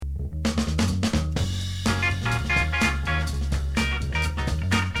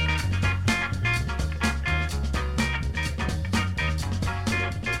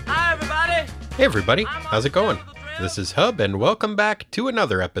Hey everybody, how's it going? This is Hub and welcome back to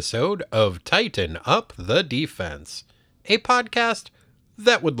another episode of Tighten Up the Defense, a podcast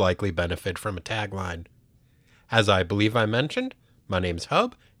that would likely benefit from a tagline. As I believe I mentioned, my name's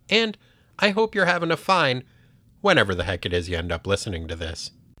Hub, and I hope you're having a fine whenever the heck it is you end up listening to this.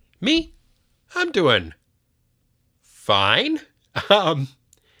 Me? I'm doing fine.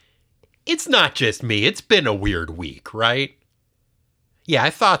 It's not just me, it's been a weird week, right? Yeah, I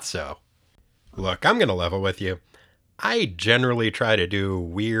thought so. Look, I'm going to level with you. I generally try to do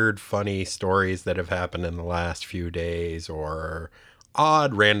weird, funny stories that have happened in the last few days or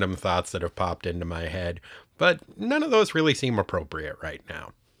odd random thoughts that have popped into my head, but none of those really seem appropriate right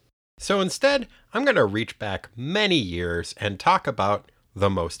now. So instead, I'm going to reach back many years and talk about the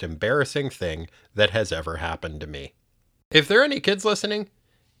most embarrassing thing that has ever happened to me. If there are any kids listening,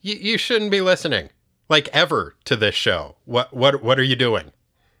 you shouldn't be listening, like ever, to this show. What are you doing?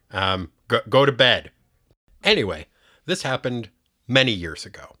 Go to bed. Anyway, this happened many years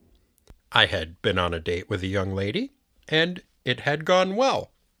ago. I had been on a date with a young lady, and it had gone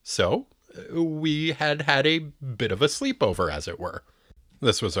well. So, we had a bit of a sleepover, as it were.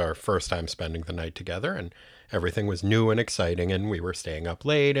 This was our first time spending the night together, and everything was new and exciting, and we were staying up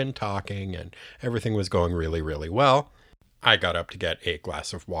late and talking, and everything was going really, really well. I got up to get a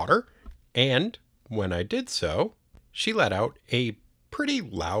glass of water, and when I did so, she let out a pretty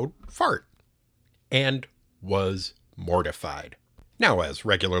loud fart and was mortified. Now, as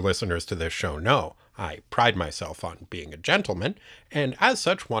regular listeners to this show know, I pride myself on being a gentleman, and as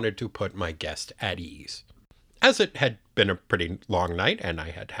such wanted to put my guest at ease. As it had been a pretty long night, and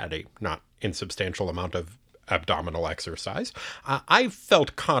I had had a not insubstantial amount of abdominal exercise, I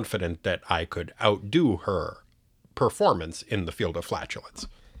felt confident that I could outdo her performance in the field of flatulence.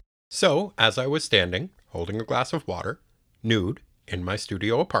 So, as I was standing, holding a glass of water, nude, in my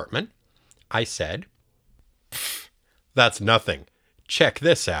studio apartment, I said, "That's nothing. Check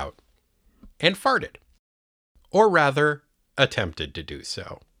this out," and farted. Or rather, attempted to do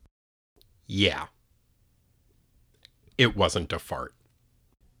so. Yeah. It wasn't a fart.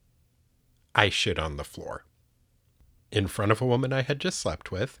 I shit on the floor. In front of a woman I had just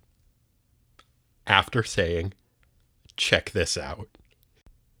slept with, after saying, "Check this out."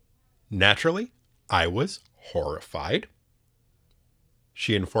 Naturally, I was horrified.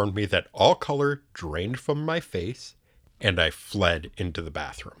 She informed me that all color drained from my face, and I fled into the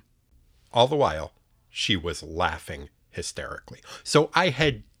bathroom. All the while, she was laughing hysterically. So I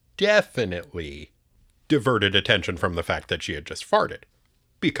had definitely diverted attention from the fact that she had just farted,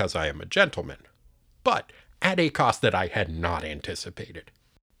 because I am a gentleman, but at a cost that I had not anticipated.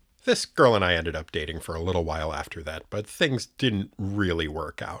 This girl and I ended up dating for a little while after that, but things didn't really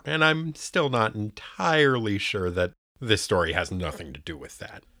work out, and I'm still not entirely sure that this story has nothing to do with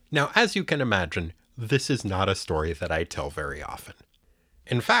that. Now, as you can imagine, this is not a story that I tell very often.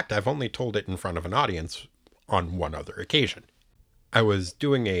 In fact, I've only told it in front of an audience on one other occasion. I was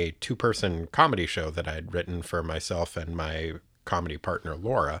doing a 2-person comedy show that I had written for myself and my comedy partner,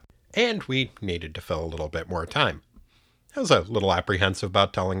 Laura, and we needed to fill a little bit more time. I was a little apprehensive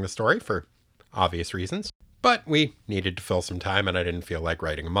about telling the story for obvious reasons, but we needed to fill some time and I didn't feel like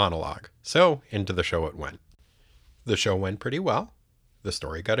writing a monologue, so into the show it went. The show went pretty well, the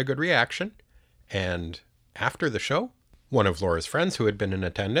story got a good reaction, and after the show, one of Laura's friends who had been in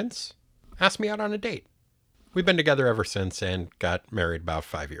attendance asked me out on a date. We've been together ever since and got married about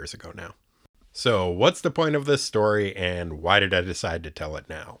 5 years ago now. So what's the point of this story and why did I decide to tell it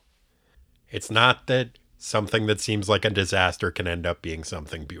now? It's not that something that seems like a disaster can end up being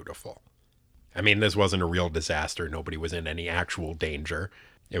something beautiful. I mean, this wasn't a real disaster. Nobody was in any actual danger.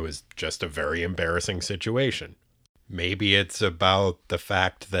 It was just a very embarrassing situation. Maybe it's about the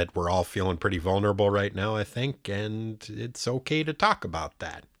fact that we're all feeling pretty vulnerable right now, I think, and it's okay to talk about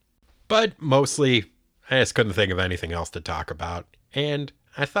that. But mostly, I just couldn't think of anything else to talk about, and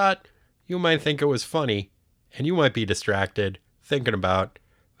I thought you might think it was funny, and you might be distracted thinking about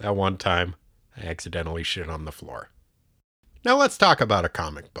that one time I accidentally shit on the floor. Now let's talk about a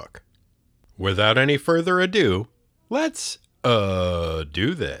comic book. Without any further ado, let's,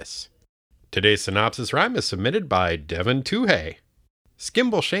 do this. Today's synopsis rhyme is submitted by Devin Tuhey.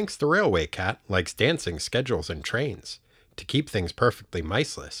 Skimbleshanks the railway cat likes dancing schedules and trains. To keep things perfectly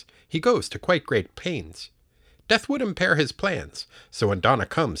miceless, he goes to quite great pains. Death would impair his plans, so when Donna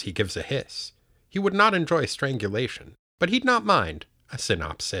comes he gives a hiss. He would not enjoy strangulation, but he'd not mind a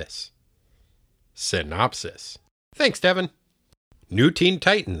synopsis. Synopsis. Thanks, Devin. New Teen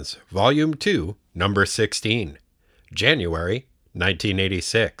Titans, Volume 2, Number 16. January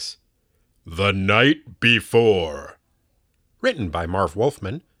 1986. The Night Before. Written by Marv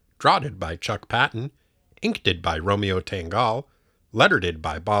Wolfman, draughted by Chuck Patton, inked by Romeo Tanghal, lettered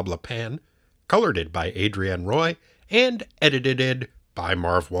by Bob LePan, colored by Adrienne Roy, and edited by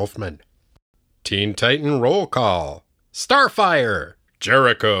Marv Wolfman. Teen Titan Roll Call. Starfire,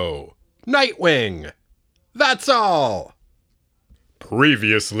 Jericho, Nightwing. That's all!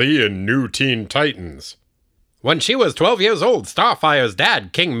 Previously in New Teen Titans. When she was 12 years old, Starfire's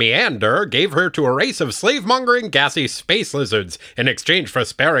dad, King Meander, gave her to a race of slave-mongering gassy space lizards in exchange for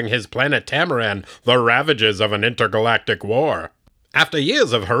sparing his planet Tamaran the ravages of an intergalactic war. After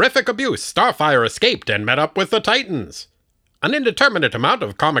years of horrific abuse, Starfire escaped and met up with the Titans. An indeterminate amount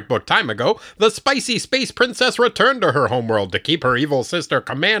of comic book time ago, the spicy space princess returned to her homeworld to keep her evil sister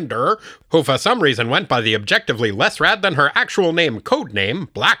Commander, who for some reason went by the objectively less rad than her actual codename,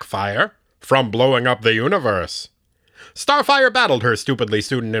 Blackfire, from blowing up the universe. Starfire battled her stupidly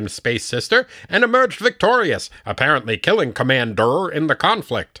pseudonym space sister and emerged victorious, apparently killing Commander in the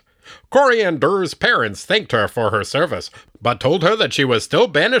conflict. Coriander's parents thanked her for her service, but told her that she was still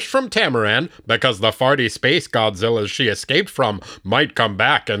banished from Tamaran because the farty space Godzillas she escaped from might come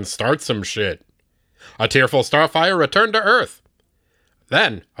back and start some shit. A tearful Starfire returned to Earth.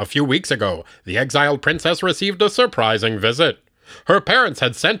 Then, a few weeks ago, the exiled princess received a surprising visit. Her parents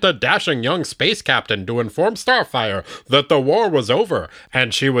had sent a dashing young space captain to inform Starfire that the war was over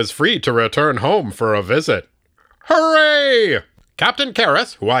and she was free to return home for a visit. Hooray! Captain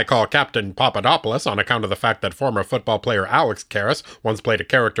Karras, who I call Captain Papadopoulos on account of the fact that former football player Alex Karras once played a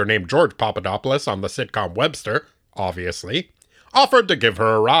character named George Papadopoulos on the sitcom Webster, obviously, offered to give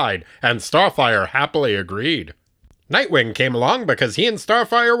her a ride, and Starfire happily agreed. Nightwing came along because he and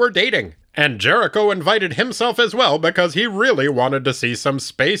Starfire were dating, and Jericho invited himself as well because he really wanted to see some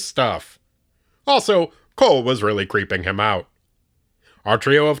space stuff. Also, Cole was really creeping him out. Our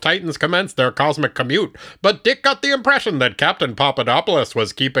trio of Titans commenced their cosmic commute, but Dick got the impression that Captain Papadopoulos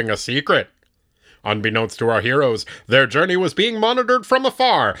was keeping a secret. Unbeknownst to our heroes, their journey was being monitored from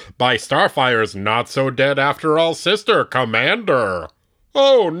afar by Starfire's not-so-dead-after-all sister, Commander.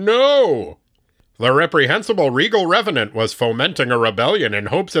 Oh no! The reprehensible Regal Revenant was fomenting a rebellion in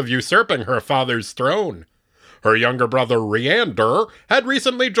hopes of usurping her father's throne. Her younger brother, Reander, had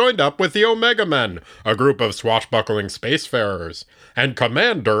recently joined up with the Omega Men, a group of swashbuckling spacefarers, and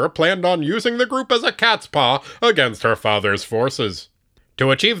Commander planned on using the group as a cat's paw against her father's forces.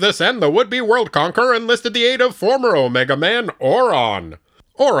 To achieve this end, the would-be world conqueror enlisted the aid of former Omega Man, Auron.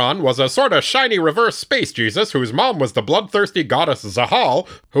 Auron was a sort of shiny reverse space Jesus whose mom was the bloodthirsty goddess Zahal,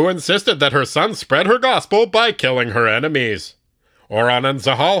 who insisted that her son spread her gospel by killing her enemies. Auron and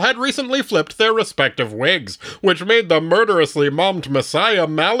Zahal had recently flipped their respective wigs, which made the murderously mommed Messiah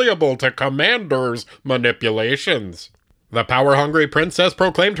malleable to Commander's manipulations. The power-hungry princess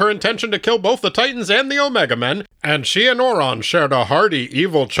proclaimed her intention to kill both the Titans and the Omega Men, and she and Auron shared a hearty,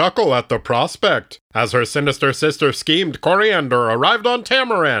 evil chuckle at the prospect. As her sinister sister schemed, Coriander arrived on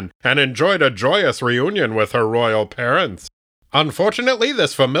Tamaran and enjoyed a joyous reunion with her royal parents. Unfortunately,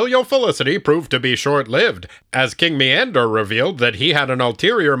 this familial felicity proved to be short-lived, as King Meander revealed that he had an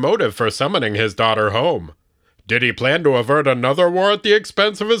ulterior motive for summoning his daughter home. Did he plan to avert another war at the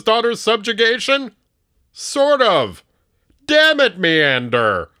expense of his daughter's subjugation? Sort of. Damn it,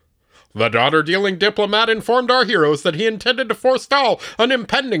 Meander! The daughter-dealing diplomat informed our heroes that he intended to forestall an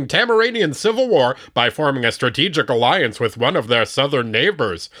impending Tamaranian civil war by forming a strategic alliance with one of their southern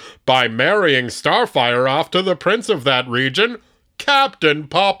neighbors, by marrying Starfire off to the prince of that region, Captain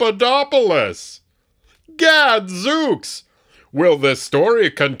Papadopoulos. Gadzooks! Will this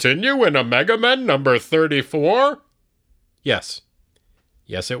story continue in Omega Men number 34? Yes.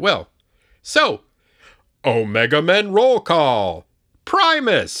 Yes, it will. So, Omega Men roll call.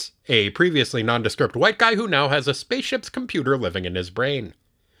 Primus, a previously nondescript white guy who now has a spaceship's computer living in his brain.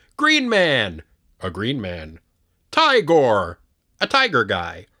 Green Man, a green man. Tigor, a tiger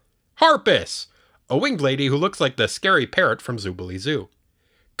guy. Harpus, a winged lady who looks like the scary parrot from Zoobilee Zoo.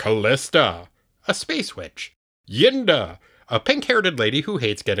 Callista, a space witch. Yinda, a pink-haired lady who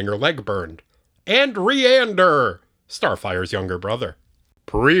hates getting her leg burned. And Reander, Starfire's younger brother.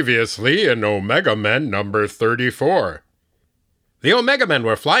 Previously in Omega Men number 34. The Omega Men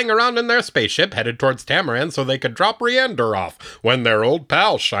were flying around in their spaceship headed towards Tamaran so they could drop Reander off when their old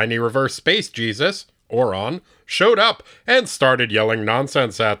pal, Shiny Reverse Space Jesus, Auron, showed up and started yelling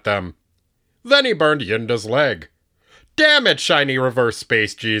nonsense at them. Then he burned Yinda's leg. Damn it, Shiny Reverse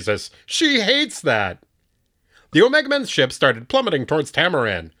Space Jesus! She hates that! The Omega Men's ship started plummeting towards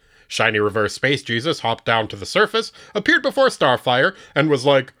Tamaran. Shiny Reverse Space Jesus hopped down to the surface, appeared before Starfire, and was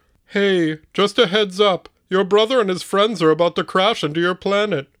like, "Hey, just a heads up. Your brother and his friends are about to crash into your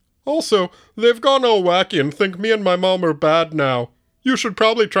planet. Also, they've gone all wacky and think me and my mom are bad now. You should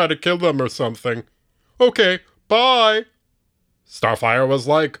probably try to kill them or something. Okay, bye. Starfire was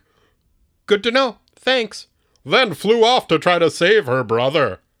like, good to know, thanks. Then flew off to try to save her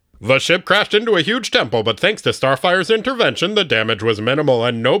brother. The ship crashed into a huge temple, but thanks to Starfire's intervention, the damage was minimal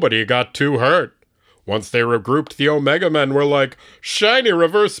and nobody got too hurt. Once they regrouped, the Omega Men were like, shiny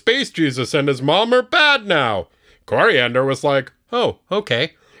reverse Space Jesus and his mom are bad now. Coriander was like, oh,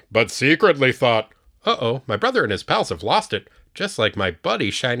 okay. But secretly thought, uh-oh, my brother and his pals have lost it, just like my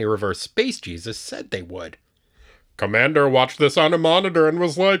buddy Shiny Reverse Space Jesus said they would. Commander watched this on a monitor and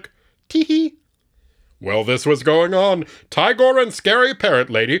was like, tee-hee. While this was going on, Tigor and Scary Parrot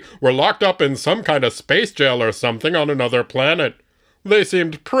Lady were locked up in some kind of space jail or something on another planet. They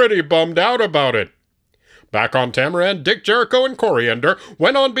seemed pretty bummed out about it. Back on Tamaran, Dick, Jericho, and Coriander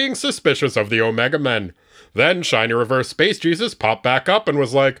went on being suspicious of the Omega Men. Then Shiny Reverse Space Jesus popped back up and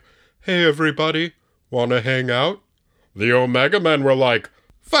was like, hey everybody, wanna hang out? The Omega Men were like,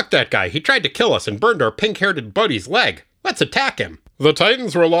 fuck that guy, he tried to kill us and burned our pink-haired buddy's leg. Let's attack him. The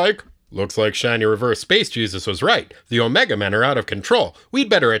Titans were like, looks like Shiny Reverse Space Jesus was right. The Omega Men are out of control. We'd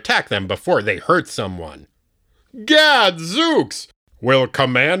better attack them before they hurt someone. Gadzooks! Will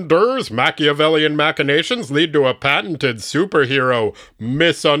Commander's Machiavellian machinations lead to a patented superhero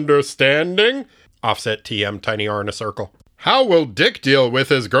misunderstanding? Offset TM Tiny R in a circle. How will Dick deal with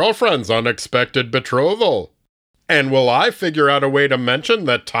his girlfriend's unexpected betrothal? And will I figure out a way to mention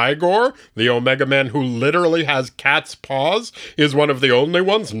that Tigor, the Omega Man who literally has cat's paws, is one of the only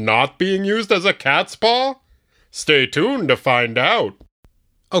ones not being used as a cat's paw? Stay tuned to find out.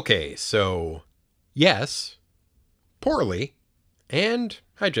 Okay, so yes, poorly, and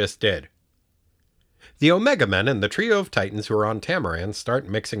I just did. The Omega Men and the trio of Titans who are on Tamaran start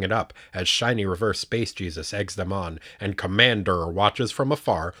mixing it up as Shiny Reverse Space Jesus eggs them on, and Commander watches from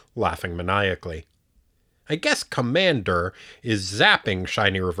afar, laughing maniacally. I guess Commander is zapping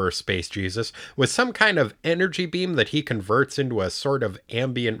Shiny Reverse Space Jesus with some kind of energy beam that he converts into a sort of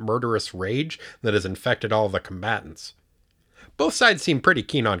ambient murderous rage that has infected all the combatants. Both sides seem pretty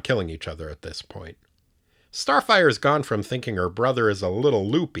keen on killing each other at this point. Starfire's gone from thinking her brother is a little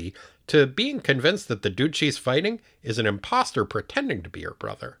loopy to being convinced that the dude she's fighting is an imposter pretending to be her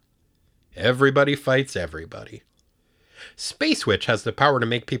brother. Everybody fights everybody. Space Witch has the power to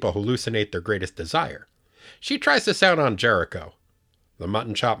make people hallucinate their greatest desire. She tries this out on Jericho. The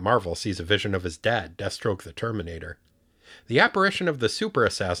Mutton Chop Marvel sees a vision of his dad, Deathstroke the Terminator. The apparition of the super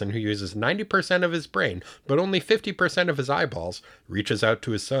assassin who uses 90% of his brain, but only 50% of his eyeballs, reaches out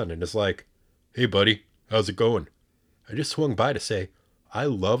to his son and is like, hey buddy, how's it going? I just swung by to say, I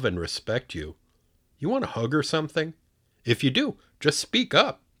love and respect you. You want a hug or something? If you do, just speak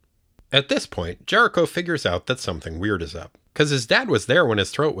up. At this point, Jericho figures out that something weird is up, because his dad was there when his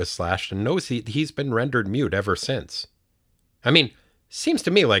throat was slashed and knows he's been rendered mute ever since. I mean, seems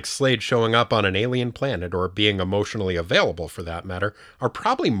to me like Slade showing up on an alien planet, or being emotionally available for that matter, are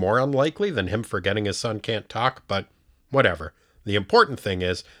probably more unlikely than him forgetting his son can't talk, but whatever. The important thing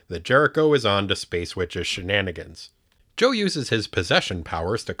is that Jericho is on to Space Witch's shenanigans. Joe uses his possession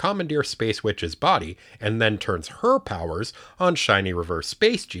powers to commandeer Space Witch's body, and then turns her powers on Shiny Reverse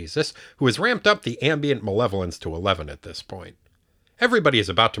Space Jesus, who has ramped up the ambient malevolence to 11 at this point. Everybody is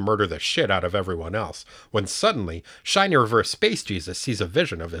about to murder the shit out of everyone else, when suddenly, Shiny Reverse Space Jesus sees a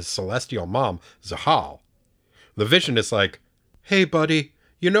vision of his celestial mom, Zahal. The vision is like, hey buddy,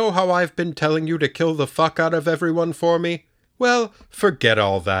 you know how I've been telling you to kill the fuck out of everyone for me? Well, forget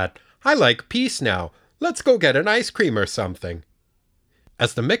all that. I like peace now. Let's go get an ice cream or something.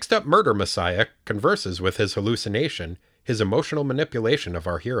 As the mixed-up murder messiah converses with his hallucination, his emotional manipulation of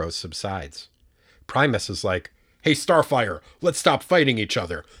our heroes subsides. Primus is like, hey Starfire, let's stop fighting each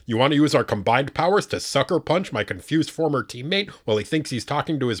other. You want to use our combined powers to sucker punch my confused former teammate while he thinks he's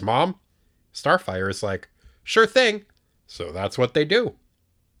talking to his mom? Starfire is like, sure thing. So that's what they do.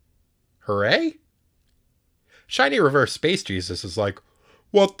 Hooray? Shiny Reverse Space Jesus is like,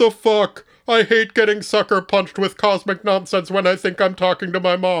 what the fuck? I hate getting sucker punched with cosmic nonsense when I think I'm talking to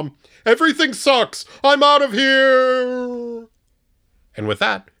my mom. Everything sucks. I'm out of here. And with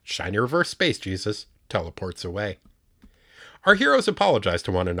that, Shiny Reverse Space Jesus teleports away. Our heroes apologize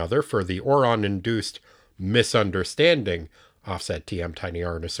to one another for the Oron-induced misunderstanding, offset TM Tiny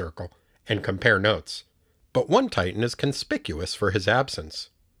R in a circle, and compare notes. But one Titan is conspicuous for his absence.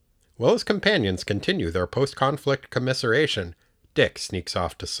 While his companions continue their post-conflict commiseration, Dick sneaks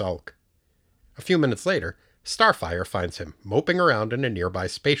off to sulk. A few minutes later, Starfire finds him moping around in a nearby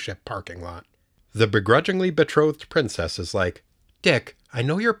spaceship parking lot. The begrudgingly betrothed princess is like, Dick, I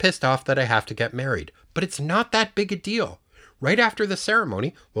know you're pissed off that I have to get married, but it's not that big a deal. Right after the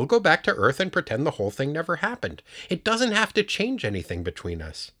ceremony, we'll go back to Earth and pretend the whole thing never happened. It doesn't have to change anything between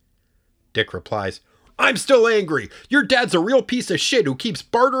us. Dick replies, I'm still angry. Your dad's a real piece of shit who keeps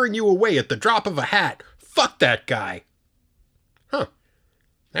bartering you away at the drop of a hat. Fuck that guy. Huh.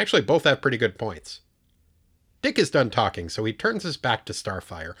 Actually, both have pretty good points. Dick is done talking, so he turns his back to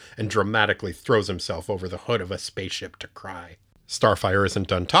Starfire and dramatically throws himself over the hood of a spaceship to cry. Starfire isn't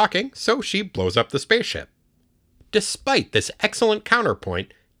done talking, so she blows up the spaceship. Despite this excellent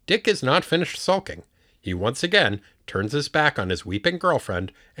counterpoint, Dick is not finished sulking. He once again turns his back on his weeping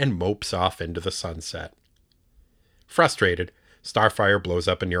girlfriend and mopes off into the sunset. Frustrated, Starfire blows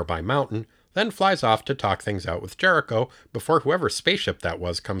up a nearby mountain, then flies off to talk things out with Jericho before whoever spaceship that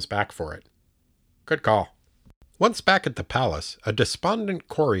was comes back for it. Good call. Once back at the palace, a despondent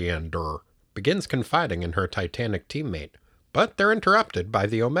Koriand'r begins confiding in her Titanic teammate, but they're interrupted by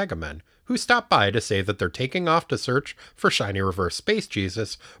the Omega Men, who stop by to say that they're taking off to search for Shiny Reverse Space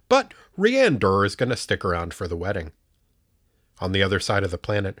Jesus, but Riand'r is going to stick around for the wedding. On the other side of the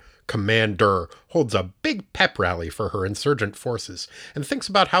planet, Commander holds a big pep rally for her insurgent forces and thinks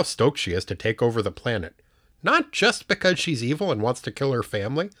about how stoked she is to take over the planet. Not just because she's evil and wants to kill her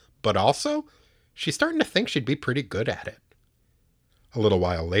family, but also she's starting to think she'd be pretty good at it. A little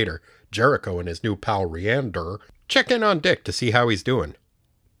while later, Jericho and his new pal Riand'r check in on Dick to see how he's doing.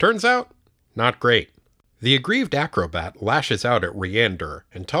 Turns out, not great. The aggrieved acrobat lashes out at Riand'r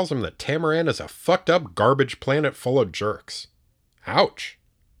and tells him that Tamaran is a fucked up garbage planet full of jerks. Ouch.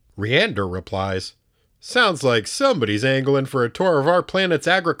 Riand'r replies, Sounds like somebody's angling for a tour of our planet's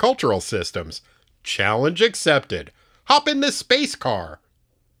agricultural systems. Challenge accepted. Hop in this space car.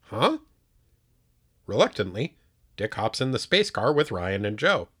 Huh? Reluctantly, Dick hops in the space car with Ryan and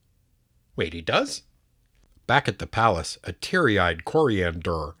Joe. Wait, he does? Back at the palace, a teary-eyed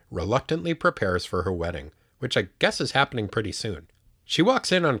Koriand'r reluctantly prepares for her wedding, which I guess is happening pretty soon. She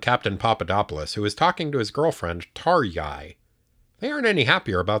walks in on Captain Papadopoulos, who is talking to his girlfriend, Taryai. They aren't any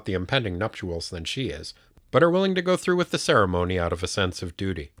happier about the impending nuptials than she is, but are willing to go through with the ceremony out of a sense of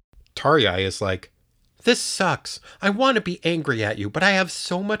duty. Taryai is like, This sucks. I want to be angry at you, but I have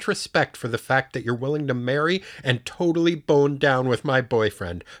so much respect for the fact that you're willing to marry and totally bone down with my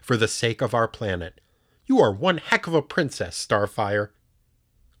boyfriend for the sake of our planet. You are one heck of a princess, Starfire.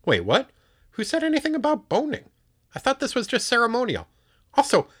 Wait, what? Who said anything about boning? I thought this was just ceremonial.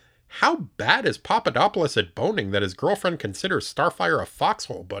 Also, how bad is Papadopoulos at boning that his girlfriend considers Starfire a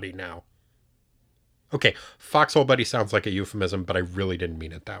foxhole buddy now? Okay, foxhole buddy sounds like a euphemism, but I really didn't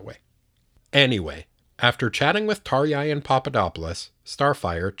mean it that way. Anyway, after chatting with Taryai and Papadopoulos,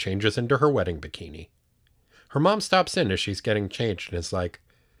 Starfire changes into her wedding bikini. Her mom stops in as she's getting changed and is like,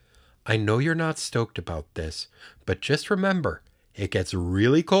 I know you're not stoked about this, but just remember, it gets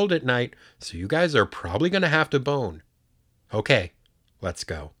really cold at night, so you guys are probably going to have to bone. Okay, let's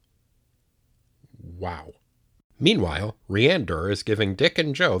go. Wow. Meanwhile, Riand'r is giving Dick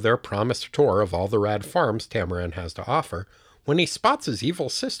and Joe their promised tour of all the rad farms Tamaran has to offer, when he spots his evil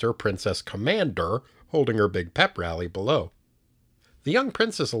sister, Princess Commander, holding her big pep rally below. The young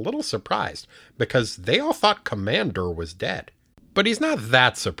prince is a little surprised, because they all thought Commander was dead. But he's not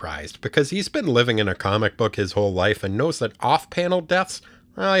that surprised, because he's been living in a comic book his whole life and knows that off-panel deaths,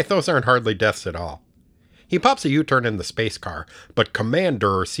 well, those aren't hardly deaths at all. He pops a U-turn in the space car, but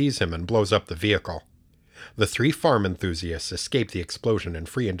Commander sees him and blows up the vehicle. The three farm enthusiasts escape the explosion and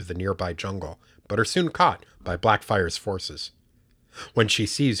flee into the nearby jungle, but are soon caught by Blackfire's forces. When she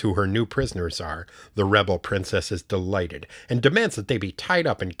sees who her new prisoners are, the rebel princess is delighted and demands that they be tied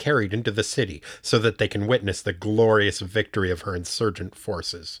up and carried into the city so that they can witness the glorious victory of her insurgent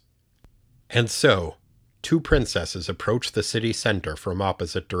forces. And so, two princesses approach the city center from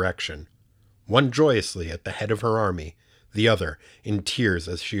opposite direction, one joyously at the head of her army, the other in tears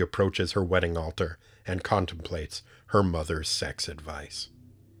as she approaches her wedding altar and contemplates her mother's sex advice.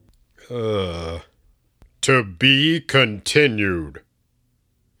 To be continued.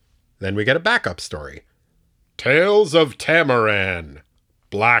 Then we get a backup story. Tales of Tamaran,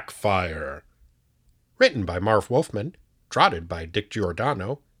 Blackfire. Written by Marv Wolfman, drotted by Dick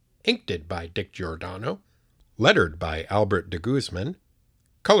Giordano, inked by Dick Giordano, lettered by Albert de Guzman,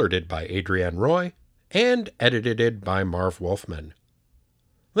 colored by Adrienne Roy, and edited by Marv Wolfman.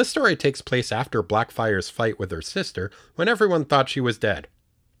 This story takes place after Blackfire's fight with her sister when everyone thought she was dead.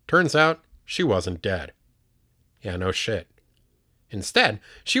 Turns out, she wasn't dead. Yeah, no shit. Instead,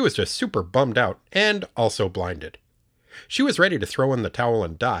 she was just super bummed out and also blinded. She was ready to throw in the towel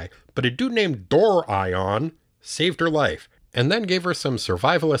and die, but a dude named Dor-Ion saved her life, and then gave her some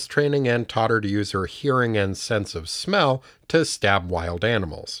survivalist training and taught her to use her hearing and sense of smell to stab wild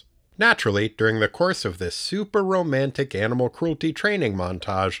animals. Naturally, during the course of this super romantic animal cruelty training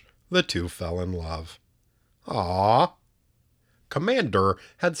montage, the two fell in love. Aww. Commander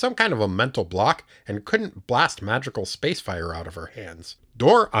had some kind of a mental block and couldn't blast magical space fire out of her hands.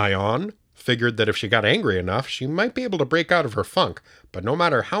 Dor-Ion figured that if she got angry enough, she might be able to break out of her funk, but no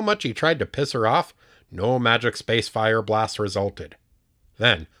matter how much he tried to piss her off, no magic space fire blast resulted.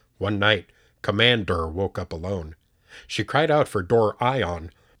 Then, one night, Commander woke up alone. She cried out for Dor-Ion,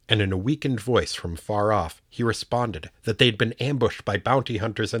 and in a weakened voice from far off, he responded that they'd been ambushed by bounty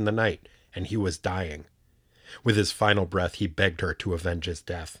hunters in the night, and he was dying. With his final breath, he begged her to avenge his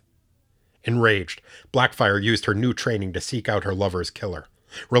death. Enraged, Blackfire used her new training to seek out her lover's killer.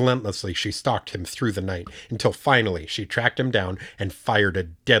 Relentlessly, she stalked him through the night, until finally she tracked him down and fired a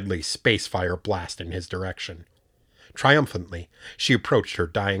deadly space fire blast in his direction. Triumphantly, she approached her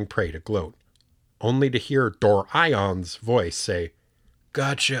dying prey to gloat, only to hear Dor-Ion's voice say,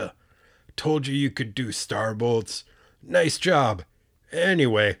 "Gotcha. Told you could do starbolts. Nice job.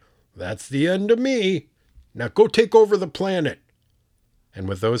 Anyway, that's the end of me. Now go take over the planet." And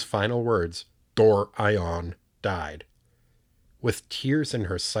with those final words, Dor-Ion died. With tears in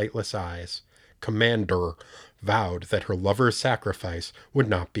her sightless eyes, Commander vowed that her lover's sacrifice would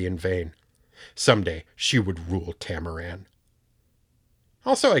not be in vain. Someday she would rule Tamaran.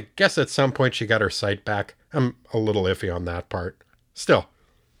 Also, I guess at some point she got her sight back. I'm a little iffy on that part. Still,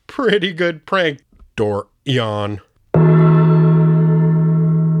 pretty good prank, Dor-Ion.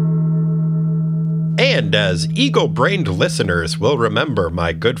 And as eagle-brained listeners will remember,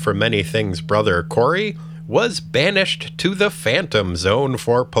 my good-for-many-things brother Corey was banished to the Phantom Zone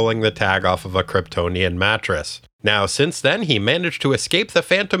for pulling the tag off of a Kryptonian mattress. Now, since then, he managed to escape the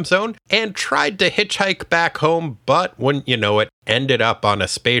Phantom Zone and tried to hitchhike back home, but wouldn't you know it, ended up on a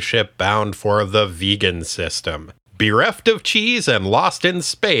spaceship bound for the vegan system. Bereft of cheese and lost in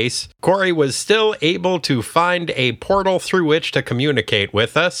space, Corey was still able to find a portal through which to communicate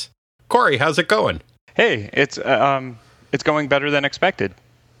with us. Corey, how's it going? Hey, it's going better than expected,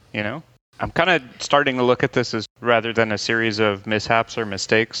 you know? I'm kind of starting to look at this as, rather than a series of mishaps or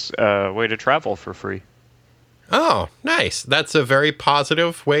mistakes, a way to travel for free. Oh, nice. That's a very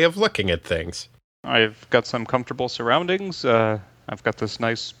positive way of looking at things. I've got some comfortable surroundings. I've got this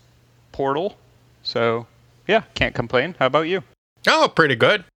nice portal. So, yeah, can't complain. How about you? Oh, pretty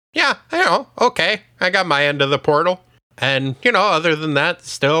good. Yeah, okay. I got my end of the portal. And, other than that,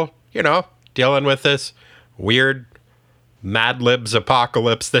 still, dealing with this weird Mad Libs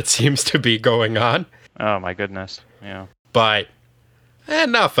apocalypse that seems to be going on. Oh, my goodness. Yeah. But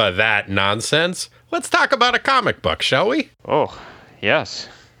enough of that nonsense. Let's talk about a comic book, shall we? Oh, yes.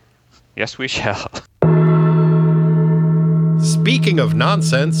 Yes, we shall. Speaking of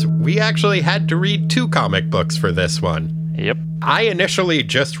nonsense, we actually had to read 2 comic books for this one. Yep. I initially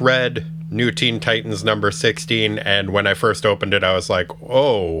just read New Teen Titans number 16, and when I first opened it, I was like,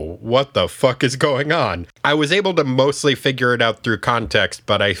 oh, what the fuck is going on? I was able to mostly figure it out through context,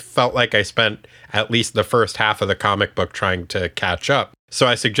 but I felt like I spent at least the first half of the comic book trying to catch up. So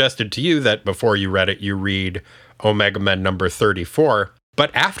I suggested to you that before you read it, you read Omega Men number 34.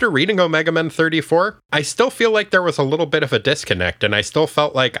 But after reading Omega Men 34, I still feel like there was a little bit of a disconnect, and I still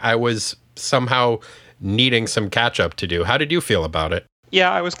felt like I was somehow needing some catch-up to do. How did you feel about it? Yeah,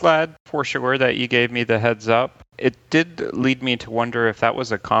 I was glad for sure that you gave me the heads up. It did lead me to wonder if that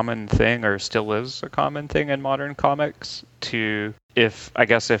was a common thing or still is a common thing in modern comics, if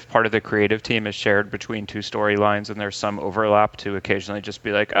part of the creative team is shared between 2 storylines and there's some overlap, to occasionally just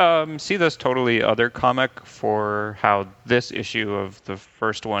be like, see this totally other comic for how this issue of the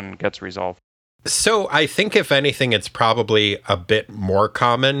first one gets resolved. So I think if anything, it's probably a bit more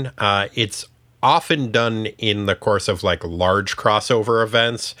common. It's often done in the course of large crossover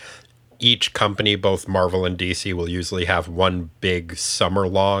events. Each company, both Marvel and DC, will usually have one big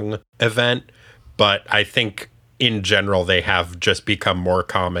summer-long event, but I think in general they have just become more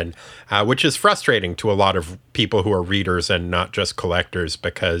common, which is frustrating to a lot of people who are readers and not just collectors,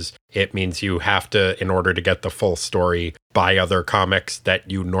 because it means you have to, in order to get the full story, buy other comics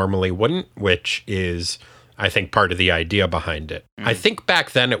that you normally wouldn't, which is, I think, part of the idea behind it. I think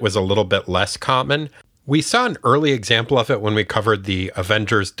back then it was a little bit less common. We saw an early example of it when we covered the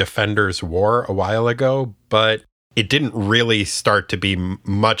Avengers Defenders War a while ago, but it didn't really start to be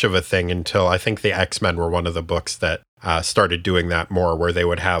much of a thing until I think the X-Men were one of the books that started doing that more, where they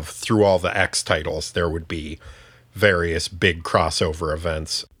would have, through all the X titles, there would be various big crossover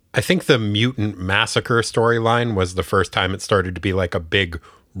events. I think the Mutant Massacre storyline was the first time it started to be a big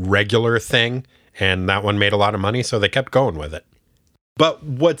regular thing, and that one made a lot of money, so they kept going with it. But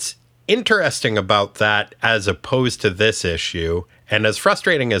what's interesting about that, as opposed to this issue, And as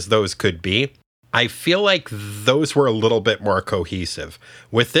frustrating as those could be, I feel like those were a little bit more cohesive.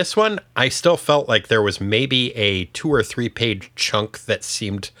 With this one, I still felt like there was maybe a 2 or 3 page chunk that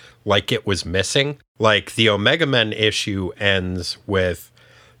seemed like it was missing. Like the Omega Men issue ends with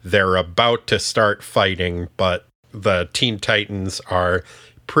they're about to start fighting, but the Teen Titans are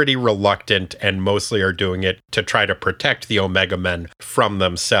pretty reluctant and mostly are doing it to try to protect the Omega Men from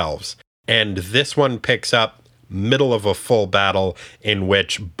themselves. And this one picks up middle of a full battle in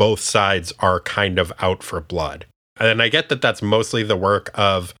which both sides are kind of out for blood. And I get that that's mostly the work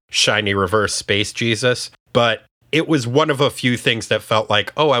of Shiny Reverse Space Jesus, but it was one of a few things that felt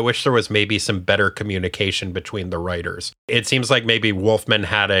like, oh, I wish there was maybe some better communication between the writers. It seems like maybe Wolfman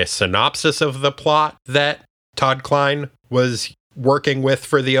had a synopsis of the plot that Todd Klein was working with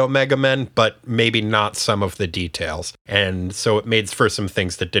for the Omega Men, but maybe not some of the details. And so it made for some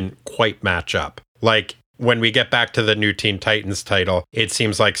things that didn't quite match up. Like, when we get back to the new Teen Titans title, it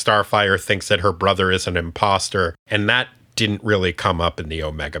seems like Starfire thinks that her brother is an imposter, and that didn't really come up in the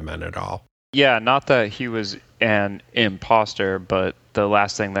Omega Men at all. Yeah, not that he was an imposter, but the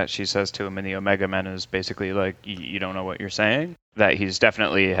last thing that she says to him in the Omega Men is basically like, you don't know what you're saying? That he's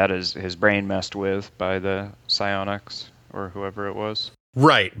definitely had his brain messed with by the psionics, or whoever it was.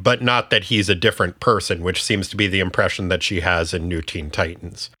 Right, but not that he's a different person, which seems to be the impression that she has in New Teen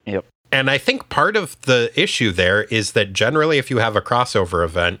Titans. Yep. And I think part of the issue there is that generally if you have a crossover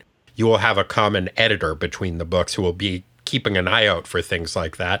event, you will have a common editor between the books who will be keeping an eye out for things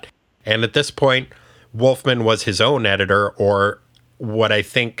like that. And at this point, Wolfman was his own editor, or what I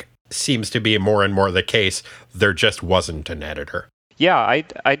think seems to be more and more the case, there just wasn't an editor. Yeah,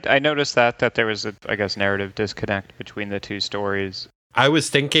 I noticed that there was a, I guess, narrative disconnect between the two stories. I was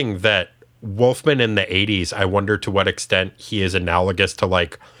thinking that Wolfman in the 80s, I wonder to what extent he is analogous to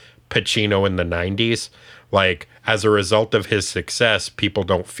like Pacino in the 90s. Like, as a result of his success, people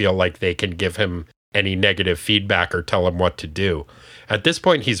don't feel like they can give him any negative feedback or tell him what to do. At this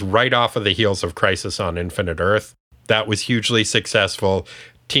point, he's right off of the heels of Crisis on Infinite Earth. That was hugely successful.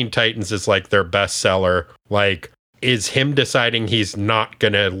 Teen Titans is like their bestseller. Like, is him deciding he's not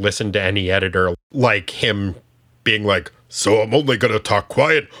going to listen to any editor, like him being like, so I'm only going to talk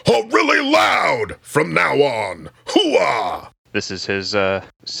quiet or really loud from now on. Hooah! This is his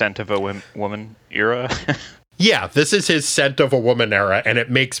scent of a woman era. Yeah, this is his scent of a woman era, and it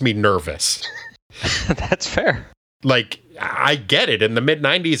makes me nervous. That's fair. Like, I get it. In the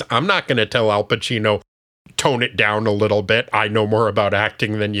mid-90s, I'm not going to tell Al Pacino, tone it down a little bit. I know more about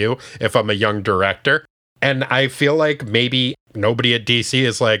acting than you if I'm a young director. And I feel like maybe nobody at DC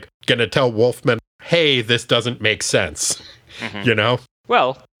is like going to tell Wolfman, hey, this doesn't make sense. Mm-hmm. You know?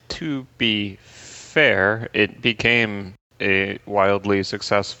 Well, to be fair, it became a wildly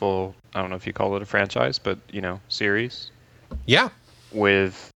successful, I don't know if you call it a franchise, but, you know, series. Yeah.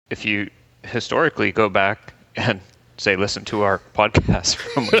 With, if you historically go back and say, listen to our podcast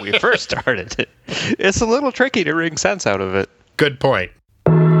from when we first started it, it's a little tricky to wring sense out of it. Good point.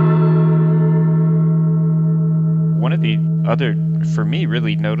 One of the other, for me,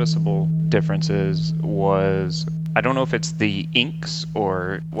 really noticeable differences was, I don't know if it's the inks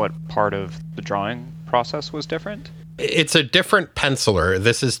or what part of the drawing process was different. It's a different penciler.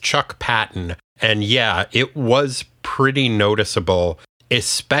 This is Chuck Patton. And yeah, it was pretty noticeable,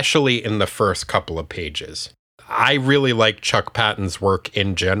 especially in the first couple of pages. I really like Chuck Patton's work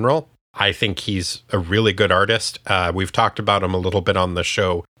in general. I think he's a really good artist. We've talked about him a little bit on the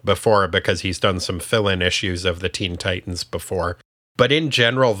show before because he's done some fill-in issues of the Teen Titans before. But in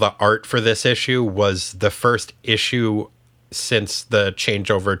general, the art for this issue was the first issue since the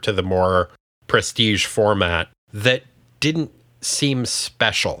changeover to the more prestige format that didn't seem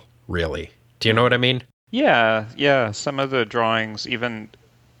special, really. Do you know what I mean? Yeah. Some of the drawings, even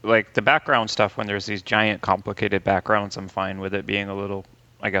like the background stuff, when there's these giant complicated backgrounds, I'm fine with it being a little,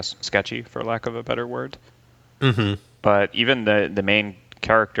 I guess, sketchy, for lack of a better word. Mm-hmm. But even the main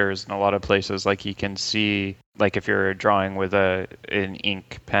characters in a lot of places, like you can see, like if you're drawing with an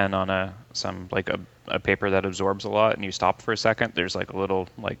ink pen on a paper that absorbs a lot and you stop for a second, there's like a little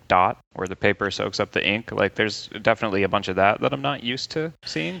like dot where the paper soaks up the ink. Like there's definitely a bunch of that I'm not used to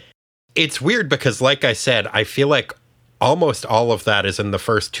seeing. It's weird because, like I said, I feel like almost all of that is in the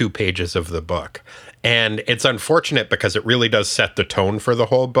first 2 pages of the book. And it's unfortunate because it really does set the tone for the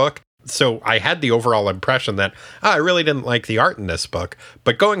whole book. So I had the overall impression that I really didn't like the art in this book.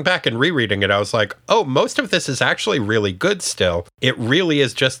 But going back and rereading it, I was like, oh, most of this is actually really good still. It really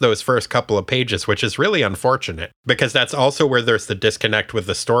is just those first couple of pages, which is really unfortunate because that's also where there's the disconnect with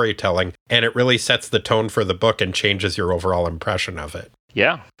the storytelling. And it really sets the tone for the book and changes your overall impression of it.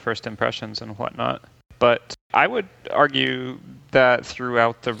 Yeah, first impressions and whatnot. But I would argue that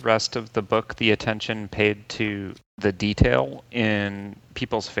throughout the rest of the book, the attention paid to the detail in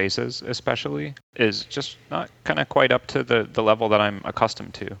people's faces, especially, is just not kind of quite up to the level that I'm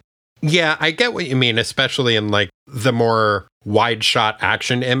accustomed to. Yeah, I get what you mean, especially in like the more wide shot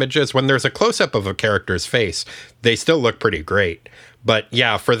action images. When there's a close up of a character's face, they still look pretty great. But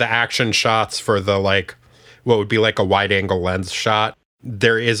yeah, for the action shots, for the like what would be like a wide angle lens shot,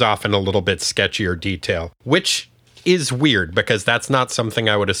 there is often a little bit sketchier detail, which is weird because that's not something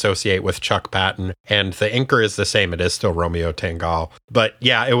I would associate with Chuck Patton. And the inker is the same. It is still Romeo Tanghal. But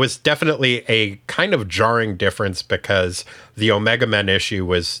yeah, it was definitely a kind of jarring difference because the Omega Men issue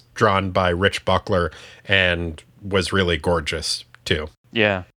was drawn by Rich Buckler and was really gorgeous too.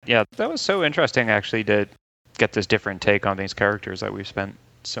 Yeah. That was so interesting, actually, to get this different take on these characters that we've spent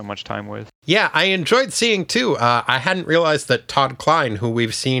so much time with. Yeah, I enjoyed seeing too. I hadn't realized that Todd Klein, who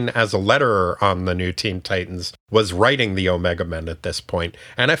we've seen as a letterer on the new Teen Titans, was writing the Omega Men at this point,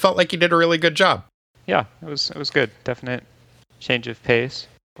 and I felt like he did a really good job. Yeah, it was good. Definite change of pace.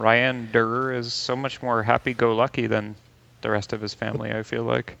 Ryan Durer is so much more happy-go-lucky than the rest of his family, I feel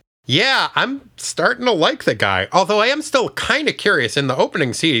like. Yeah, I'm starting to like the guy. Although I am still kind of curious. In the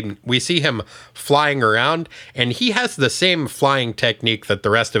opening scene, we see him flying around, and he has the same flying technique that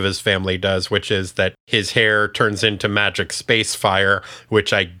the rest of his family does, which is that his hair turns into magic space fire,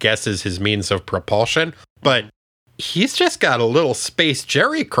 which I guess is his means of propulsion. But he's just got a little space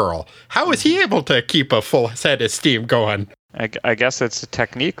Jerry curl. How is he able to keep a full head of steam going? I guess it's a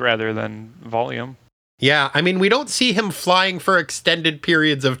technique rather than volume. Yeah, I mean, we don't see him flying for extended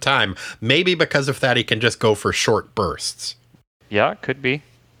periods of time. Maybe because of that, he can just go for short bursts. Yeah, it could be.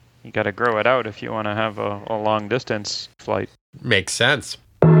 You got to grow it out if you want to have a long distance flight. Makes sense.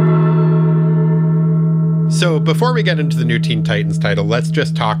 So before we get into the new Teen Titans title, let's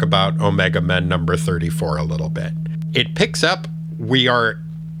just talk about Omega Men number 34 a little bit. It picks up. We are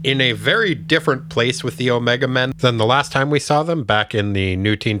in a very different place with the Omega Men than the last time we saw them back in the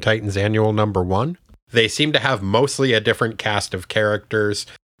new Teen Titans annual number 1. They seem to have mostly a different cast of characters.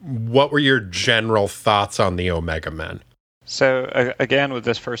 What were your general thoughts on the Omega Men? So, again, with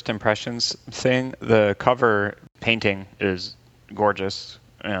this first impressions thing, the cover painting is gorgeous.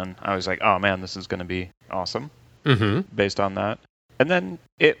 And I was like, oh man, this is going to be awesome based on that. And then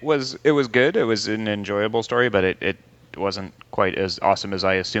it was good. It was an enjoyable story, but it wasn't quite as awesome as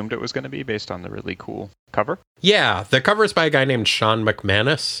I assumed it was going to be based on the really cool cover. Yeah, the cover is by a guy named Sean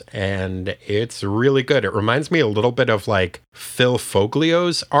McManus, and it's really good. It reminds me a little bit of like Phil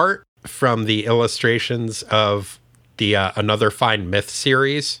Foglio's art from the illustrations of the Another Fine Myth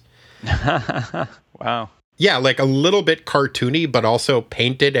series. Wow. Yeah, like a little bit cartoony, but also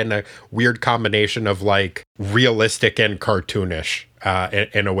painted in a weird combination of like realistic and cartoonish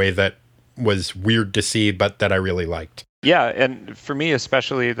in a way that was weird to see, but that I really liked. Yeah, and for me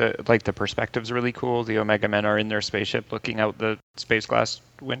especially, the perspective's really cool. The Omega Men are in their spaceship looking out the space glass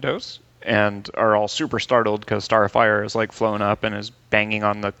windows and are all super startled because Starfire is like flown up and is banging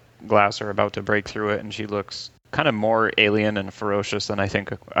on the glass or about to break through it, and she looks kind of more alien and ferocious than I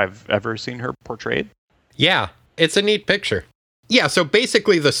think I've ever seen her portrayed. Yeah, it's a neat picture. Yeah, so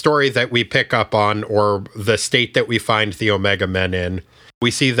basically the story that we pick up on, or the state that we find the Omega Men in, we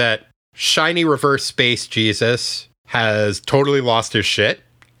see that Shiny Reverse Space Jesus has totally lost his shit.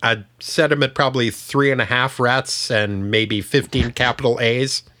 I'd set him at probably 3.5 rats and maybe 15 capital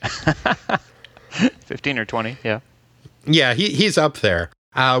A's. 15 or 20, yeah. Yeah, he's up there.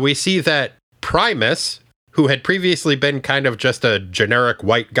 We see that Primus, who had previously been kind of just a generic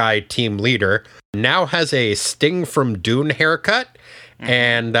white guy team leader, now has a Sting from Dune haircut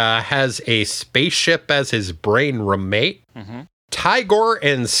and has a spaceship as his brain roommate. Tigor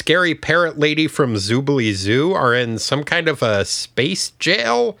and Scary Parrot Lady from Zoobly Zoo are in some kind of a space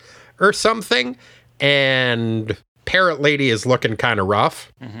jail or something, and Parrot Lady is looking kind of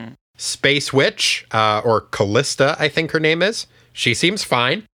rough. Space Witch, or Callista, I think her name is, she seems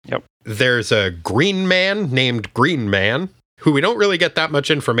fine. Yep. There's a green man named Green Man, who we don't really get that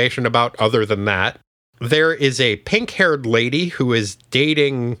much information about other than that. There is a pink-haired lady who is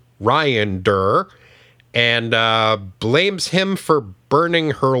dating Ryan Durr, and blames him for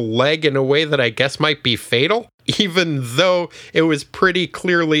burning her leg in a way that I guess might be fatal, even though it was pretty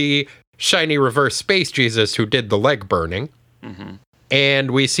clearly Shiny Reverse Space Jesus who did the leg burning.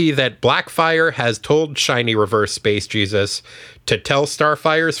 And we see that Blackfire has told Shiny Reverse Space Jesus to tell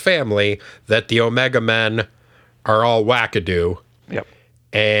Starfire's family that the Omega Men are all wackadoo. Yep.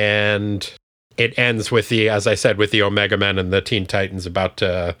 And it ends with as I said, with the Omega Men and the Teen Titans about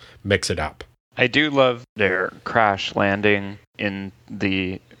to mix it up. I do love their crash landing in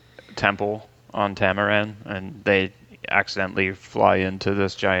the temple on Tamaran, and they accidentally fly into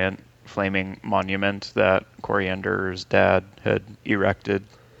this giant flaming monument that Coriander's dad had erected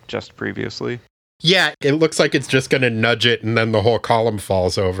just previously. Yeah, it looks like it's just going to nudge it and then the whole column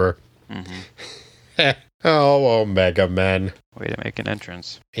falls over. Mm-hmm. Oh, Omega Men. Way to make an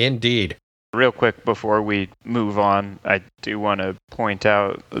entrance. Indeed. Real quick before we move on, I do want to point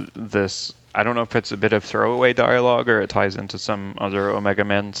out this. I don't know if it's a bit of throwaway dialogue or it ties into some other Omega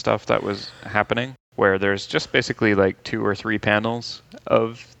Men stuff that was happening, where there's just basically like 2 or 3 panels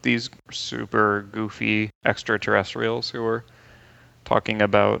of these super goofy extraterrestrials who are talking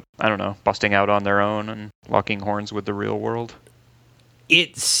about, I don't know, busting out on their own and locking horns with the real world.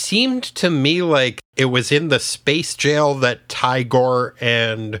 It seemed to me like it was in the space jail that Tigor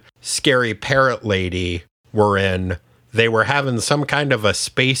and Scary Parrot Lady were in. They were having some kind of a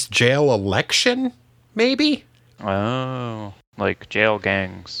space jail election, maybe? Oh, like jail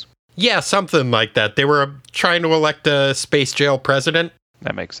gangs. Yeah, something like that. They were trying to elect a space jail president.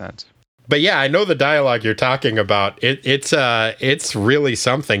 That makes sense. But yeah, I know the dialogue you're talking about. It's really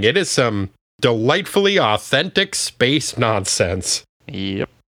something. It is some delightfully authentic space nonsense. Yep.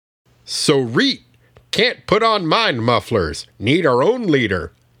 So Reet can't put on mind mufflers. Need our own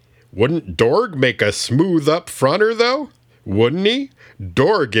leader. Wouldn't Dorg make a smooth up fronter, though? Wouldn't he?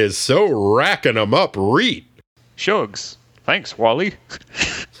 Dorg is so racking 'em up, Reet. Shugs. Thanks, Wally.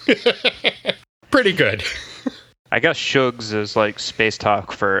 Pretty good. I guess Shugs is like space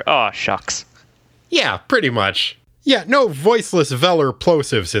talk for, oh, shucks. Yeah, pretty much. Yeah, no voiceless velar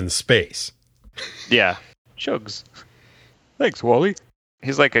plosives in space. Yeah. Shugs. Thanks, Wally.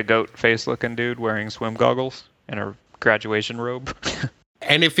 He's like a goat face looking dude wearing swim goggles and a graduation robe.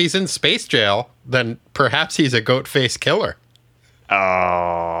 And if he's in space jail, then perhaps he's a goat face killer.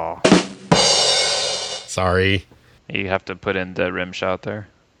 Oh. Sorry. You have to put in the rim shot there.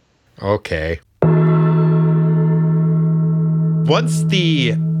 Okay. Once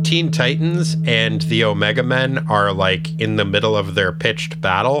the Teen Titans and the Omega Men are like in the middle of their pitched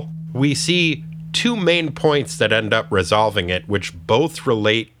battle, we see 2 main points that end up resolving it, which both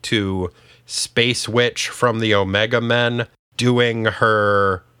relate to Space Witch from the Omega Men doing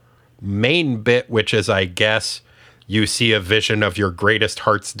her main bit, which is, I guess, you see a vision of your greatest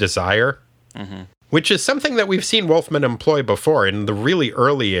heart's desire, which is something that we've seen Wolfman employ before. In the really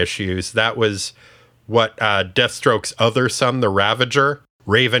early issues, that was what Deathstroke's other son, the Ravager,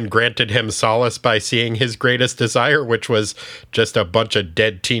 Raven granted him solace by seeing his greatest desire, which was just a bunch of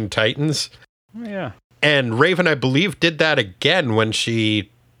dead Teen Titans. Yeah. And Raven, I believe, did that again when she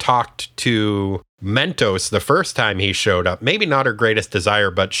talked to Mentos the first time he showed up. Maybe not her greatest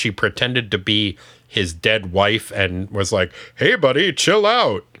desire, but she pretended to be his dead wife and was like, hey, buddy, chill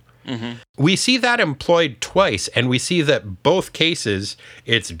out. We see that employed twice, and we see that both cases,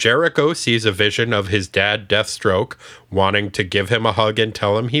 it's Jericho sees a vision of his dad, Deathstroke, wanting to give him a hug and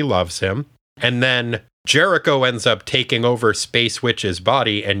tell him he loves him. And then Jericho ends up taking over Space Witch's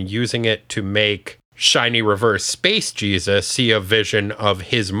body and using it to make Shiny Reverse Space Jesus see a vision of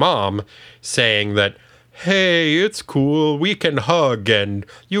his mom saying that, hey, it's cool, we can hug and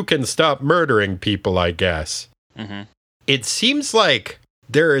you can stop murdering people, I guess. It seems like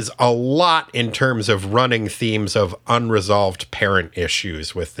there is a lot in terms of running themes of unresolved parent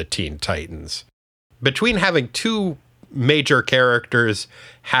issues with the Teen Titans. Between having 2 major characters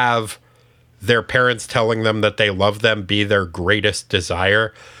have their parents telling them that they love them be their greatest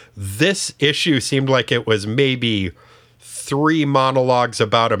desire, this issue seemed like it was maybe 3 monologues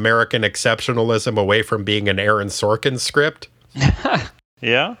about American exceptionalism away from being an Aaron Sorkin script.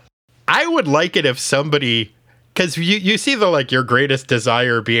 Yeah? I would like it if somebody... Because you see the, like, your greatest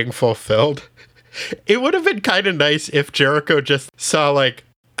desire being fulfilled. It would have been kind of nice if Jericho just saw, like,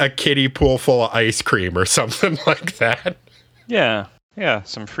 a kiddie pool full of ice cream or something like that. Yeah. Yeah,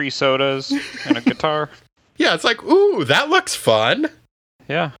 some free sodas and a guitar. Yeah, it's like, ooh, that looks fun.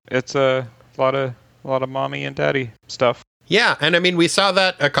 Yeah, it's a lot of mommy and daddy stuff. Yeah, and I mean, we saw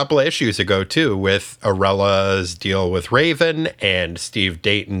that a couple of issues ago, too, with Arella's deal with Raven and Steve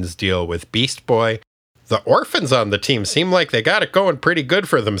Dayton's deal with Beast Boy. The orphans on the team seem like they got it going pretty good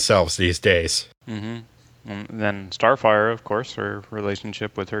for themselves these days. And then Starfire, of course, her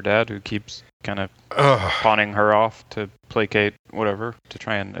relationship with her dad, who keeps kind of pawning her off to placate whatever, to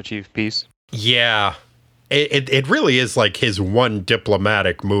try and achieve peace. Yeah. It really is like his one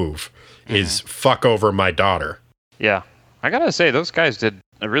diplomatic move is fuck over my daughter. Yeah. I gotta say, those guys did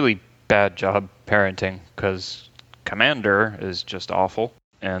a really bad job parenting, because Commander is just awful.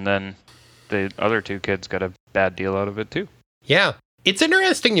 And then the other 2 kids got a bad deal out of it, too. Yeah. It's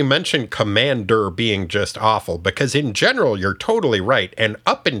interesting you mentioned Commander being just awful, because in general, you're totally right. And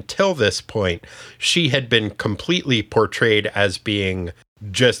up until this point, she had been completely portrayed as being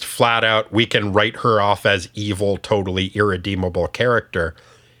just flat out, we can write her off as evil, totally irredeemable character.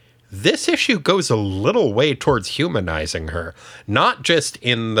 This issue goes a little way towards humanizing her, not just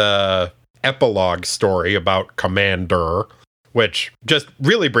in the epilogue story about Commander, which, just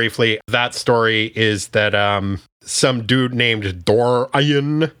really briefly, that story is that some dude named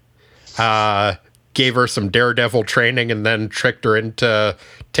Dorian gave her some daredevil training and then tricked her into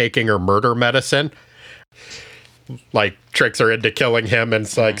taking her murder medicine. Like, tricks her into killing him, and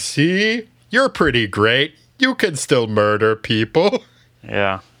it's like, see? You're pretty great. You can still murder people.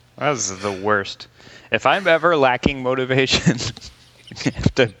 Yeah, that's the worst. If I'm ever lacking motivation, you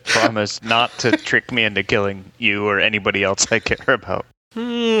have to promise not to trick me into killing you or anybody else I care about.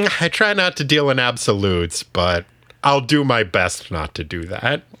 I try not to deal in absolutes, but I'll do my best not to do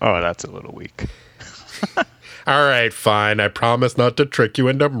that. Oh, that's a little weak. All right, fine. I promise not to trick you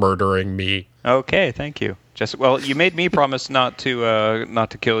into murdering me. Okay, thank you. You made me promise not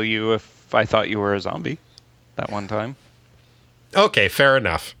to kill you if I thought you were a zombie that one time. Okay, fair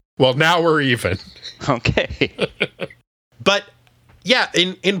enough. Well, now we're even. Okay. But yeah,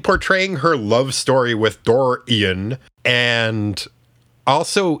 in portraying her love story with Dorian, and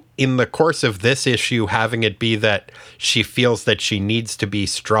also in the course of this issue having it be that she feels that she needs to be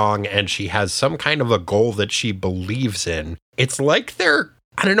strong and she has some kind of a goal that she believes in, it's like they're,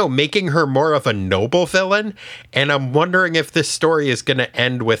 I don't know, making her more of a noble villain. And I'm wondering if this story is going to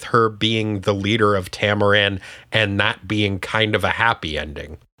end with her being the leader of Tamaran and that being kind of a happy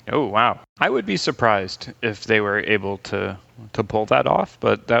ending. Oh, wow. I would be surprised if they were able to pull that off,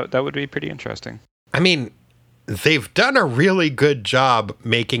 but that would be pretty interesting. I mean, they've done a really good job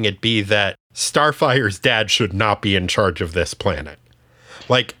making it be that Starfire's dad should not be in charge of this planet.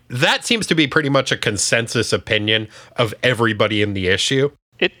 Like, that seems to be pretty much a consensus opinion of everybody in the issue.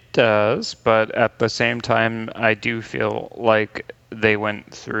 It does, but at the same time, I do feel like they went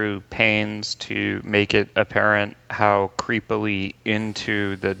through pains to make it apparent how creepily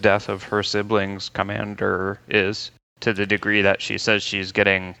into the death of her siblings Commander is, to the degree that she says she's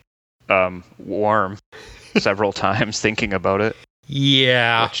getting warm several times thinking about it.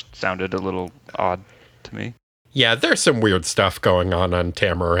 Yeah. Which sounded a little odd to me. Yeah, there's some weird stuff going on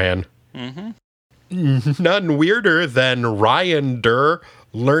Tamaran. Mm-hmm. None weirder than Ryan Durr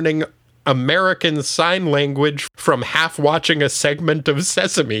learning American Sign Language from half watching a segment of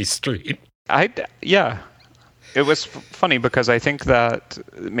Sesame Street. Yeah. It was funny because I think that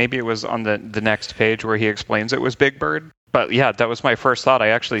maybe it was on the next page where he explains it was Big Bird. But yeah, that was my first thought. I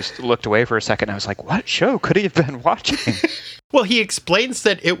actually looked away for a second. I was like, what show could he have been watching? Well, he explains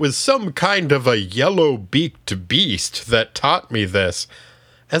that it was some kind of a yellow-beaked beast that taught me this.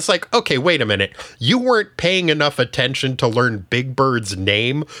 And it's like, okay, wait a minute. You weren't paying enough attention to learn Big Bird's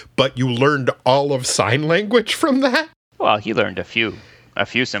name, but you learned all of sign language from that? Well, he learned a few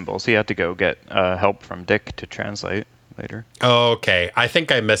symbols. He had to go get help from Dick to translate later. Okay, I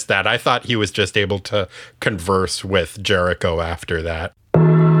think I missed that. I thought he was just able to converse with Jericho after that.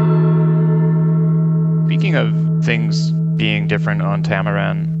 Speaking of things being different on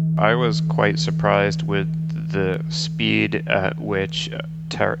Tamaran, I was quite surprised with the speed at which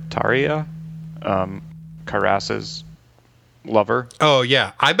Taria, Karas's lover. Oh,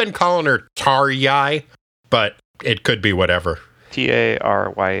 yeah. I've been calling her Taryai, but it could be whatever.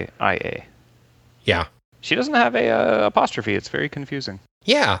 Tarya. Yeah. She doesn't have a apostrophe. It's very confusing.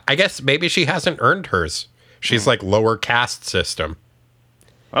 Yeah, I guess maybe she hasn't earned hers. She's like lower caste system.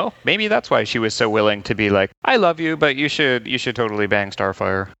 Well, maybe that's why she was so willing to be like, I love you, but you should totally bang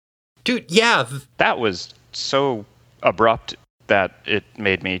Starfire. Dude, yeah. That was so abrupt that it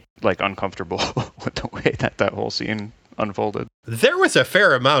made me like uncomfortable with the way that whole scene unfolded. There was a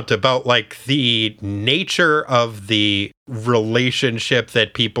fair amount about like the nature of the relationship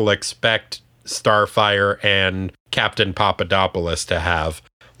that people expect Starfire and Captain Papadopoulos to have.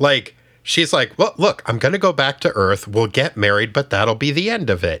 Like, she's like, well, look, I'm going to go back to Earth. We'll get married, but that'll be the end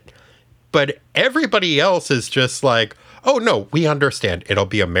of it. But everybody else is just like, oh, no, we understand. It'll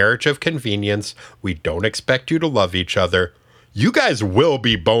be a marriage of convenience. We don't expect you to love each other. You guys will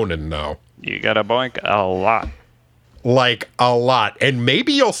be boning, though. You gotta boink a lot. Like, a lot. And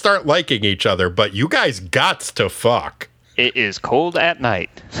maybe you'll start liking each other, but you guys gots to fuck. It is cold at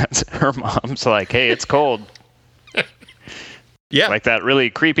night. That's her mom's like, hey, it's cold. Yeah. Like that really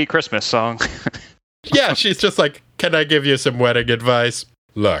creepy Christmas song. Yeah, she's just like, can I give you some wedding advice?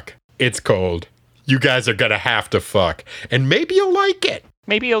 Look, it's cold. You guys are gonna have to fuck. And maybe you'll like it.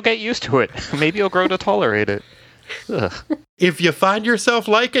 Maybe you'll get used to it. Maybe you'll grow to tolerate it. Ugh. If you find yourself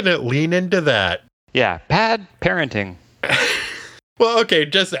liking it, lean into that. Yeah, bad parenting. Well, okay,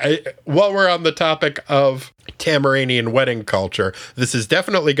 just while we're on the topic of Tamaranian wedding culture, this is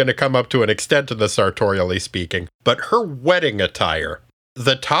definitely going to come up to an extent in the sartorially speaking, but her wedding attire,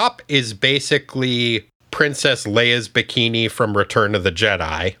 the top is basically Princess Leia's bikini from Return of the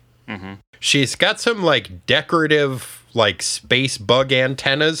Jedi. Mm-hmm. She's got some, like, decorative, like, space bug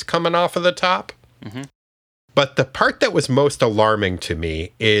antennas coming off of the top. Mm-hmm. But the part that was most alarming to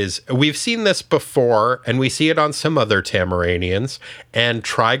me is we've seen this before, and we see it on some other Tamaranians, and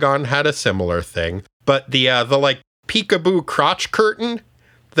Trigon had a similar thing. But the like peekaboo crotch curtain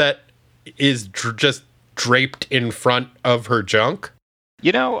that is just draped in front of her junk.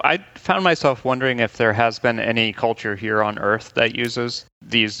 You know, I found myself wondering if there has been any culture here on Earth that uses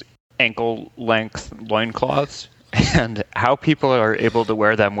these ankle-length loincloths, and how people are able to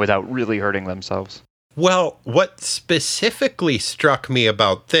wear them without really hurting themselves. Well, what specifically struck me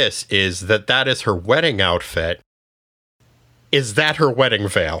about this is that is her wedding outfit. Is that her wedding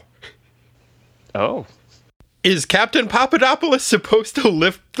veil? Oh. Is Captain Papadopoulos supposed to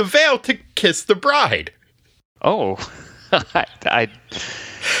lift the veil to kiss the bride? Oh.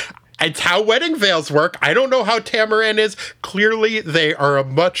 It's how wedding veils work. I don't know how Tamaran is. Clearly, they are a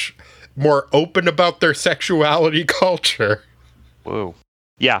much more open about their sexuality culture. Whoa.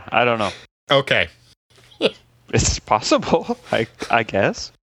 Yeah, I don't know. Okay. It's possible, I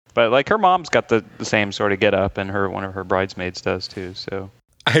guess. But, like, her mom's got the same sort of get-up, and one of her bridesmaids does, too, so...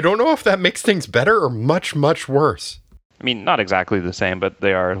 I don't know if that makes things better or much, much worse. I mean, not exactly the same, but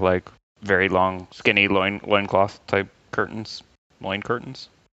they are, like, very long, skinny loincloth type curtains. Loin curtains.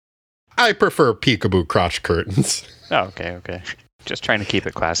 I prefer peekaboo crotch curtains. Oh, okay. Just trying to keep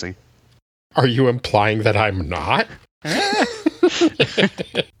it classy. Are you implying that I'm not?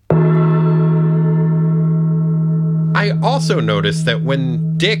 I also noticed that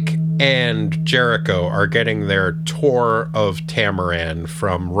when Dick and Jericho are getting their tour of Tamaran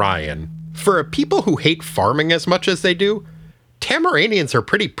from Ryan, for people who hate farming as much as they do, Tamaranians are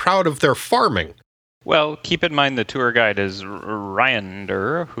pretty proud of their farming. Well, keep in mind the tour guide is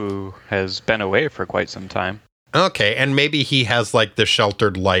Ryander, who has been away for quite some time. Okay, and maybe he has, like, the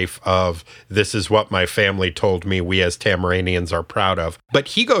sheltered life of, this is what my family told me we as Tamaranians are proud of. But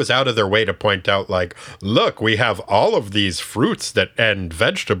he goes out of their way to point out, like, look, we have all of these fruits and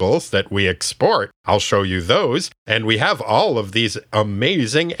vegetables that we export. I'll show you those. And we have all of these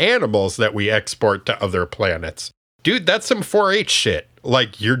amazing animals that we export to other planets. Dude, that's some 4-H shit.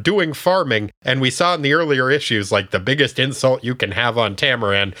 Like, you're doing farming, and we saw in the earlier issues, like, the biggest insult you can have on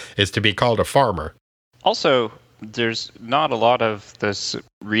Tamaran is to be called a farmer. Also, there's not a lot of this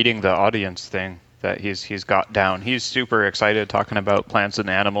reading the audience thing that he's got down. He's super excited talking about plants and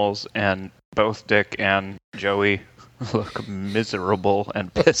animals, and both Dick and Joey look miserable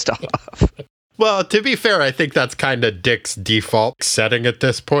and pissed off. Well, to be fair, I think that's kind of Dick's default setting at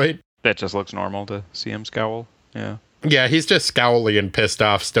this point. That just looks normal to see him scowl. Yeah. Yeah, he's just scowly and pissed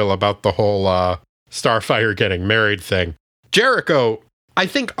off still about the whole Starfire getting married thing. Jericho, I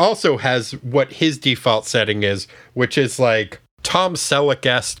think, also has what his default setting is, which is like Tom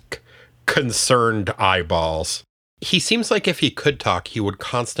Selleck-esque concerned eyeballs. He seems like if he could talk, he would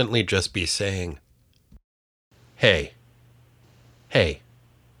constantly just be saying, hey, hey,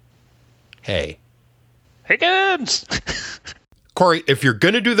 hey. Higgins! Corey, if you're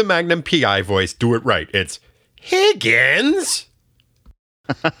going to do the Magnum P.I. voice, do it right. It's Higgins!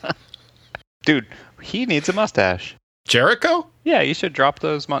 Dude, he needs a mustache. Jericho? Yeah, you should drop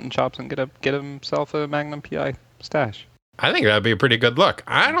those mutton chops and get himself a Magnum P.I. stash. I think that'd be a pretty good look.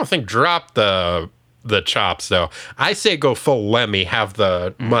 I don't think drop the chops, though. I say go full Lemmy, have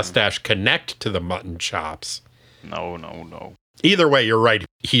the mustache connect to the mutton chops. No. Either way, you're right.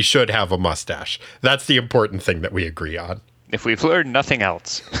 He should have a mustache. That's the important thing that we agree on. If we've learned nothing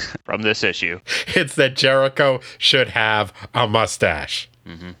else from this issue, it's that Jericho should have a mustache.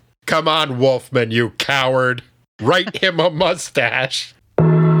 Mm-hmm. Come on, Wolfman, you coward. Write him a mustache.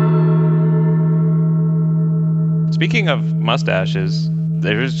 Speaking of mustaches,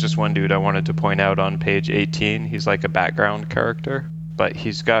 there's just one dude I wanted to point out on page 18. He's like a background character, but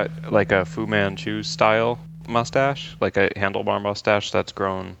he's got like a Fu Manchu style mustache, like a handlebar mustache that's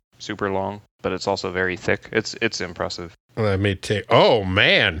grown super long, but it's also very thick. It's impressive. Let me take... Oh,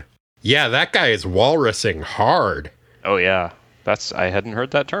 man. Yeah, that guy is walrusing hard. Oh, yeah. I hadn't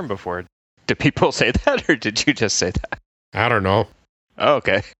heard that term before. Did people say that, or did you just say that? I don't know. Oh,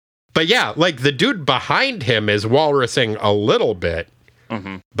 okay. But yeah, like the dude behind him is walrusing a little bit.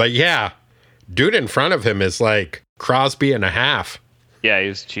 Mm-hmm. But yeah, dude in front of him is like Crosby and a half. Yeah,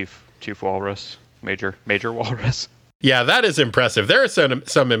 he's Chief Walrus. Major walrus. Yeah, that is impressive. There is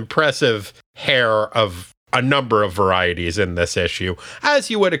some impressive hair of a number of varieties in this issue, as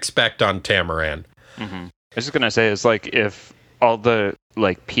you would expect on Tamaran. Mm-hmm. I was just going to say, it's like if all the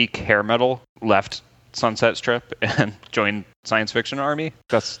like peak hair metal left Sunset Strip and joined Science Fiction Army.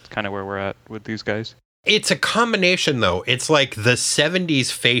 That's kind of where we're at with these guys. It's a combination, though. It's like the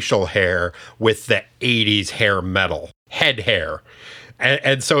 70s facial hair with the 80s hair metal, head hair.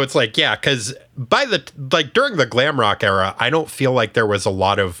 And so it's like, yeah, because during the glam rock era, I don't feel like there was a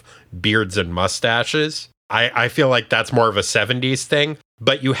lot of beards and mustaches. I feel like that's more of a 70s thing.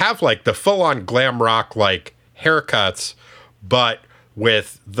 But you have like the full-on glam rock like haircuts, but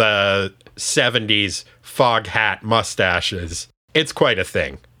with the 70s fog hat mustaches. It's quite a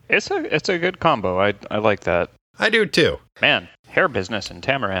thing. It's a good combo. I like that. I do too. Man, hair business in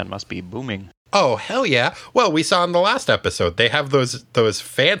Tamaran must be booming. Oh, hell yeah. Well, we saw in the last episode, they have those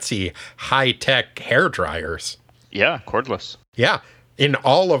fancy high-tech hair dryers. Yeah, cordless. Yeah, in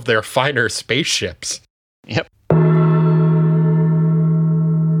all of their finer spaceships. Yep.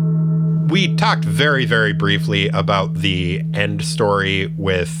 We talked very, very briefly about the end story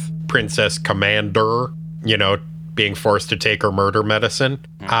with Princess Commander, being forced to take her murder medicine.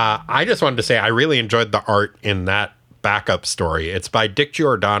 I just wanted to say I really enjoyed the art in that backup story. It's by Dick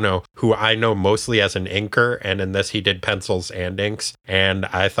Giordano, who I know mostly as an inker, and in this he did pencils and inks, and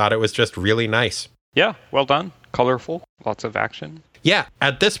I thought it was just really nice. Yeah, well done. Colorful. Lots of action. Yeah,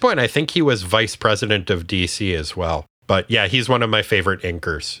 at this point I think he was vice president of DC as well. But yeah, he's one of my favorite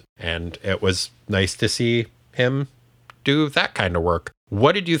inkers, and it was nice to see him do that kind of work.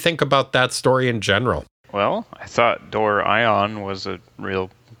 What did you think about that story in general? Well, I thought Dor Ion was a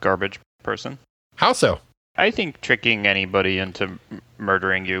real garbage person. How so? I think tricking anybody into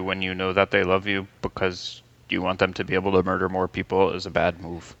murdering you when you know that they love you because you want them to be able to murder more people is a bad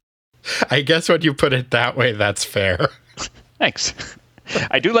move. I guess when you put it that way, that's fair. Thanks.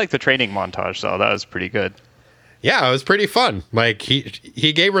 I do like the training montage, though. That was pretty good. Yeah, it was pretty fun. Like,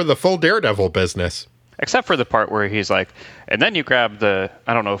 he gave her the full Daredevil business. Except for the part where he's like, and then you grab I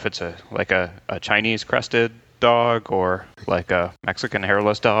don't know if it's a Chinese crested dog or like a Mexican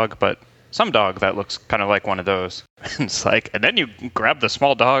hairless dog, but some dog that looks kind of like one of those. It's like, and then you grab the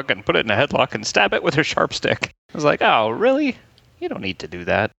small dog and put it in a headlock and stab it with a sharp stick. I was like, oh, really? You don't need to do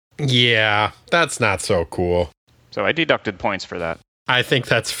that. Yeah, that's not so cool. So I deducted points for that. I think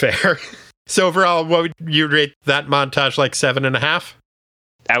that's fair. So overall, what would you rate that montage, like 7.5?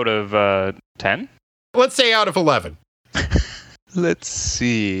 Out of 10? Let's say out of 11. Let's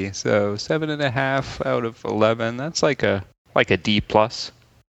see. So 7.5 out of 11. That's like a D plus.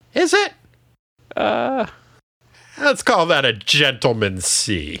 Is it? Let's call that a gentleman's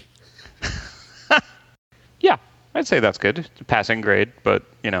C. Yeah, I'd say that's good. Passing grade, but,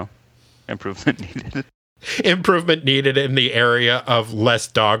 improvement needed. Improvement needed in the area of less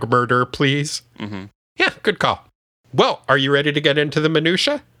dog murder, please. Mm-hmm. Yeah, good call. Well, are you ready to get into the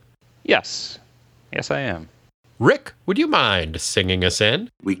minutia? Yes. Yes, I am. Rick, would you mind singing us in?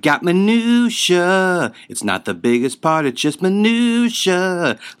 We got minutia. It's not the biggest part, it's just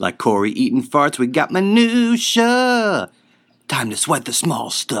minutia. Like Corey eating farts, we got minutia. Time to sweat the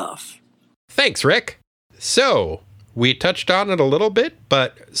small stuff. Thanks, Rick. So, we touched on it a little bit,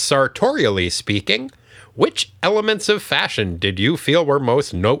 but sartorially speaking, which elements of fashion did you feel were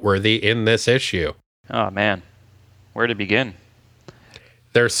most noteworthy in this issue? Oh, man. Where to begin?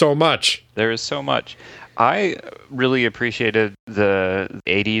 There's so much. There is so much. I really appreciated the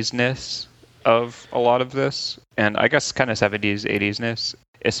 80s-ness of a lot of this, and I guess kind of 70s, 80s-ness,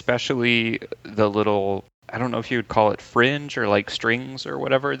 especially the little, I don't know if you would call it fringe or like strings or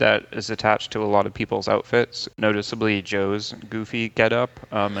whatever that is attached to a lot of people's outfits, noticeably Joe's goofy getup.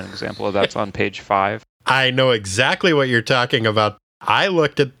 An example of that's on page 5. I know exactly what you're talking about. I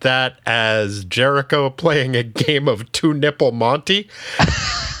looked at that as Jericho playing a game of two-nipple Monty.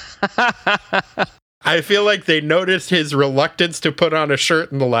 I feel like they noticed his reluctance to put on a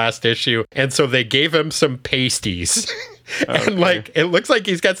shirt in the last issue, and so they gave him some pasties. And it looks like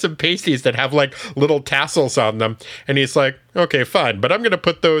he's got some pasties that have like little tassels on them. And he's like, okay, fine, but I'm going to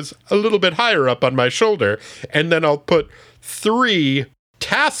put those a little bit higher up on my shoulder, and then I'll put 3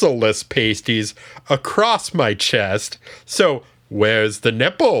 tassel-less pasties across my chest. So where's the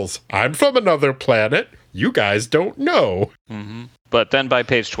nipples? I'm from another planet. You guys don't know. Mm-hmm. But then by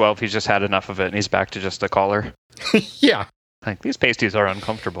page 12, he's just had enough of it, and he's back to just a collar. Yeah. Like, these pasties are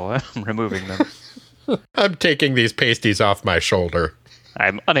uncomfortable. I'm removing them. I'm taking these pasties off my shoulder.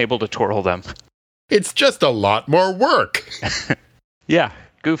 I'm unable to twirl them. It's just a lot more work. Yeah,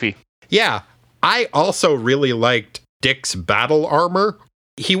 goofy. Yeah. I also really liked Dick's battle armor.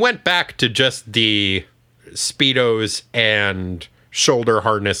 He went back to just the Speedos and shoulder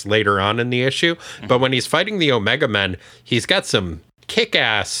harness later on in the issue. But when he's fighting the Omega Men, he's got some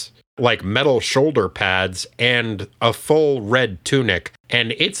kick-ass like metal shoulder pads and a full red tunic.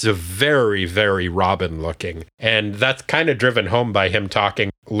 And it's very, very Robin looking. And that's kind of driven home by him talking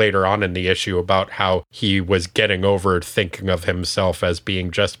later on in the issue about how he was getting over thinking of himself as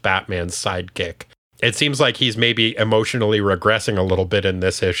being just Batman's sidekick. It seems like he's maybe emotionally regressing a little bit in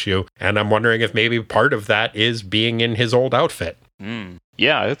this issue. And I'm wondering if maybe part of that is being in his old outfit.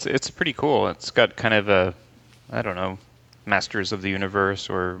 Yeah, it's pretty cool. It's got kind of a, I don't know, Masters of the Universe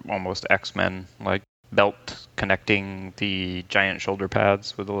or almost X-Men like belt connecting the giant shoulder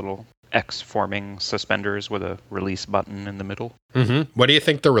pads with a little X-forming suspenders with a release button in the middle. What do you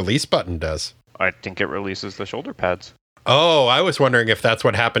think the release button does? I think it releases the shoulder pads. Oh, I was wondering if that's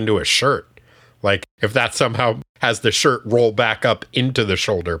what happened to his shirt. Like, if that somehow has the shirt roll back up into the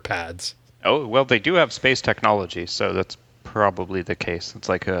shoulder pads. Oh, well, they do have space technology, so that's probably the case. It's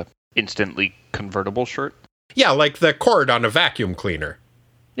like a instantly convertible shirt. Yeah, like the cord on a vacuum cleaner.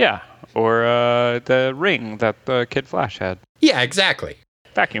 Yeah, or the ring that Kid Flash had. Yeah, exactly.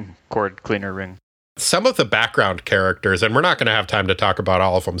 Vacuum cord cleaner ring. Some of the background characters, and we're not going to have time to talk about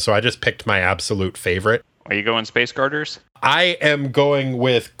all of them, so I just picked my absolute favorite. Are you going Space Garters? I am going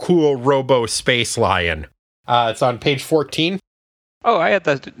with Cool Robo Space Lion. It's on page 14. Oh, I had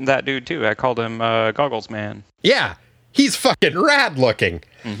that dude too. I called him Goggles Man. Yeah, he's fucking rad looking.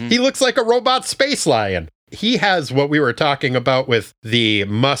 He looks like a robot space lion. He has what we were talking about with the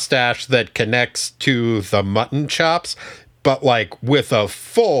mustache that connects to the mutton chops, but like with a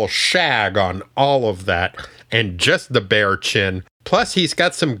full shag on all of that and just the bare chin. Plus, he's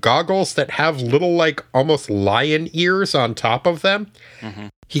got some goggles that have little, like, almost lion ears on top of them.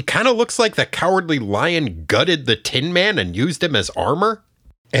 He kind of looks like the Cowardly Lion gutted the Tin Man and used him as armor.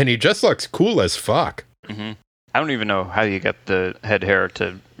 And he just looks cool as fuck. I don't even know how you get the head hair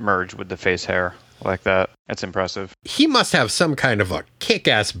to merge with the face hair like that. That's impressive. He must have some kind of a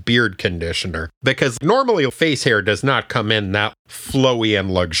kick-ass beard conditioner, because normally face hair does not come in that flowy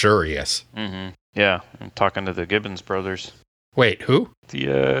and luxurious. Yeah, I'm talking to the Gibbons brothers. Wait, who?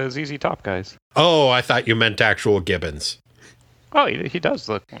 The ZZ Top guys. Oh, I thought you meant actual Gibbons. Oh, he does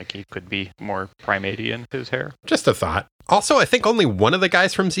look like he could be more primate-y in his hair. Just a thought. Also, I think only one of the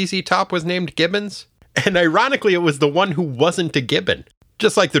guys from ZZ Top was named Gibbons. And ironically, it was the one who wasn't a Gibbon.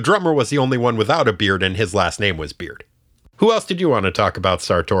 Just like the drummer was the only one without a beard and his last name was Beard. Who else did you want to talk about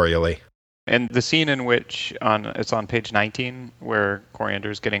sartorially? And the scene in which it's on page 19 where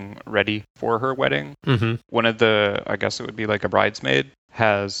Coriander's getting ready for her wedding. One of the, I guess it would be like a bridesmaid,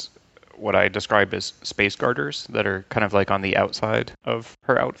 has what I describe as space garters that are kind of like on the outside of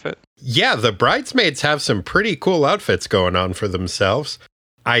her outfit. Yeah, the bridesmaids have some pretty cool outfits going on for themselves.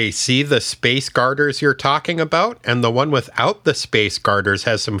 I see the space garters you're talking about, and the one without the space garters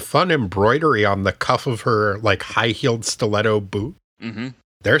has some fun embroidery on the cuff of her like high-heeled stiletto boot.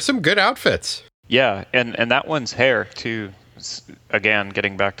 There's some good outfits. Yeah, and that one's hair, too. Again,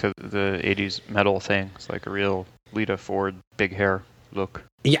 getting back to the 80s metal thing. It's like a real Lita Ford big hair look.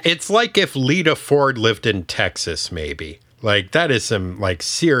 Yeah, it's like if Lita Ford lived in Texas, maybe. Like, that is some, like,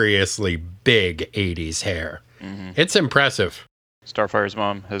 seriously big 80s hair. It's impressive. Starfire's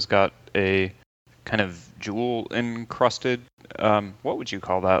mom has got a kind of jewel-encrusted, what would you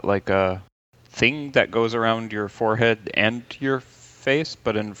call that? Like a thing that goes around your forehead and your face,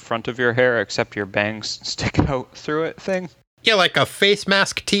 but in front of your hair, except your bangs stick out through it thing. Yeah, like a face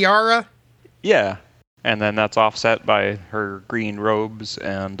mask tiara? Yeah. And then that's offset by her green robes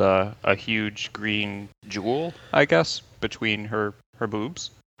and a huge green jewel, I guess, between her boobs.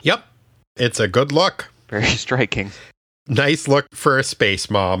 Yep. It's a good look. Very striking. Nice look for a space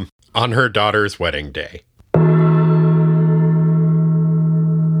mom on her daughter's wedding day.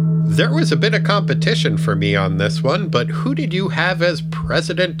 There was a bit of competition for me on this one, but who did you have as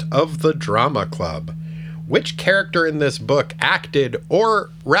president of the drama club? Which character in this book acted, or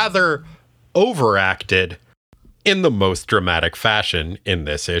rather overacted, in the most dramatic fashion in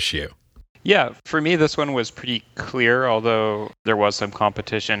this issue? Yeah, for me this one was pretty clear, although there was some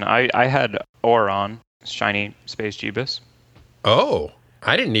competition. I had Oron, Shiny Space Jeebus. Oh,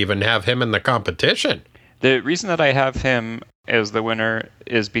 I didn't even have him in the competition. The reason that I have him as the winner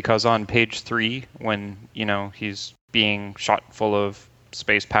is because on page 3, when, he's being shot full of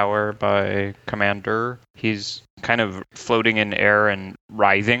space power by Commander, he's kind of floating in air and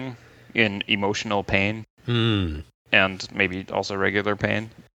writhing in emotional pain. And maybe also regular pain.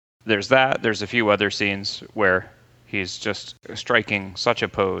 There's that. There's a few other scenes where he's just striking such a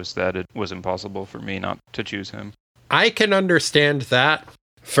pose that it was impossible for me not to choose him. I can understand that.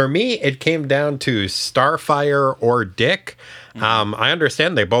 For me, it came down to Starfire or Dick. I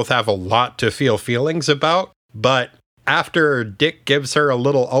understand they both have a lot to feel feelings about, but after Dick gives her a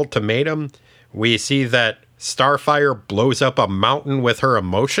little ultimatum, we see that Starfire blows up a mountain with her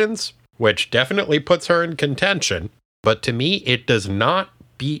emotions, which definitely puts her in contention. But to me, it does not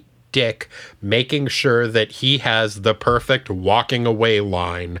beat Dick making sure that he has the perfect walking away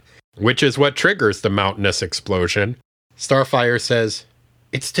line, which is what triggers the mountainous explosion. Starfire says,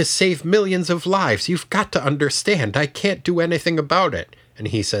 "It's to save millions of lives. You've got to understand. I can't do anything about it." And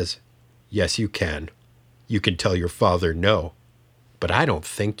he says, "Yes, you can. You can tell your father no, but I don't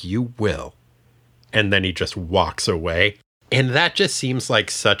think you will." And then he just walks away. And that just seems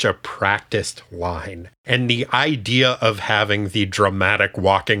like such a practiced line. And the idea of having the dramatic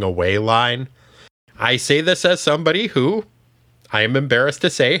walking away line, I say this as somebody who, I am embarrassed to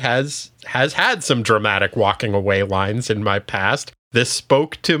say, has had some dramatic walking away lines in my past. This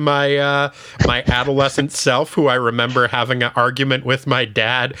spoke to my my adolescent self, who I remember having an argument with my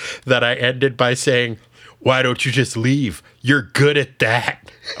dad that I ended by saying, "Why don't you just leave? You're good at that."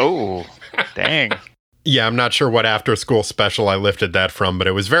 Oh, dang. Yeah, I'm not sure what after-school special I lifted that from, but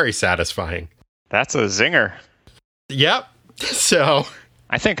it was very satisfying. That's a zinger. Yep. So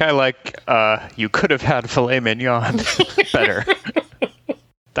I think I like "You could have had filet mignon" better.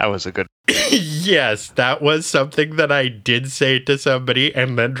 That was a good. yes, that was something that I did say to somebody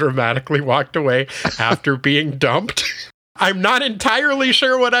and then dramatically walked away after being dumped. I'm not entirely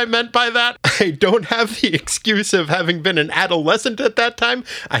sure what I meant by that. I don't have the excuse of having been an adolescent at that time.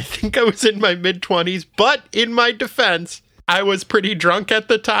 I think I was in my mid-20s, but in my defense, I was pretty drunk at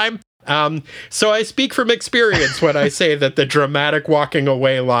the time. So I speak from experience when I say that the dramatic walking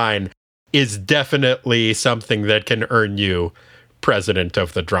away line is definitely something that can earn you president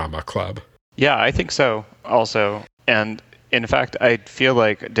of the drama club. Yeah, I think so also. And in fact, I feel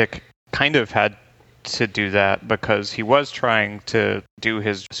like Dick kind of had to do that because he was trying to do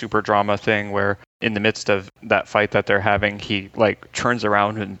his super drama thing where in the midst of that fight that they're having, he like turns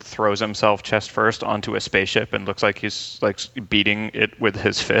around and throws himself chest first onto a spaceship and looks like he's like beating it with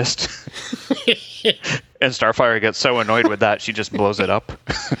his fist. And Starfire gets so annoyed with that, she just blows it up.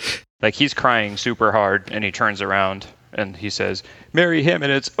 Like he's crying super hard and he turns around and he says, "Marry him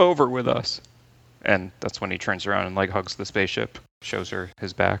and it's over with us." And that's when he turns around and like hugs the spaceship, shows her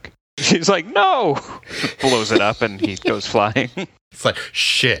his back. She's like, "No!" Blows it up and he goes flying. It's like,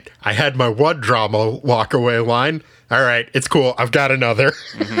 shit, I had my one drama walk away line. All right, it's cool. I've got another.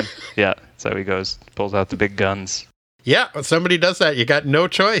 Mm-hmm. Yeah, so he goes, pulls out the big guns. Yeah, when somebody does that, you got no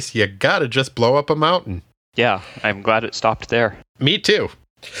choice. You gotta just blow up a mountain. Yeah, I'm glad it stopped there. Me too.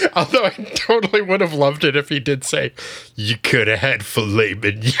 Although I totally would have loved it if he did say, "You could have had filet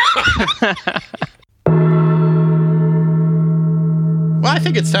mignon." Well, I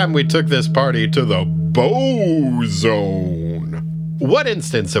think it's time we took this party to the Bo Zone. What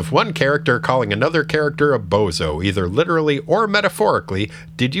instance of one character calling another character a bozo, either literally or metaphorically,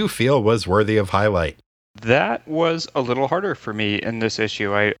 did you feel was worthy of highlight? That was a little harder for me in this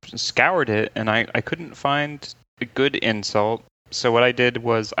issue. I scoured it and I couldn't find a good insult. So what I did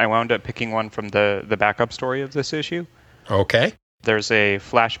was I wound up picking one from the backup story of this issue. Okay. There's a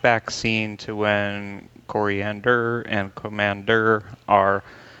flashback scene to when Coriander and Commander are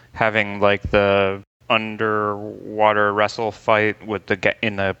having like the underwater wrestle fight with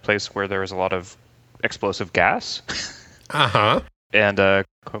in the place where there is a lot of explosive gas. Uh-huh. And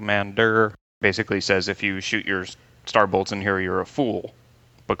Commander basically says, "If you shoot your star bolts in here, you're a fool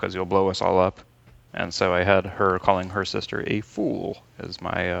because you'll blow us all up." And so I had her calling her sister a fool as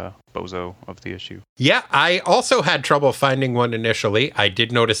my bozo of the issue. Yeah, I also had trouble finding one initially. I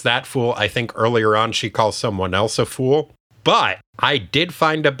did notice that fool. I think earlier on she calls someone else a fool. But I did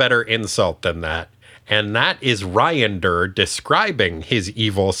find a better insult than that. And that is Ryander describing his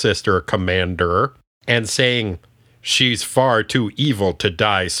evil sister Commander and saying, "She's far too evil to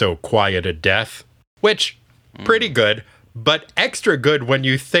die so quiet a death." Which, pretty good, but extra good when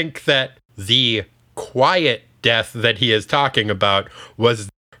you think that the quiet death that he is talking about was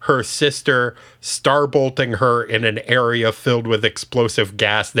her sister starbolting her in an area filled with explosive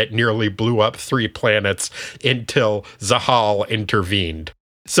gas that nearly blew up 3 planets until Zahal intervened.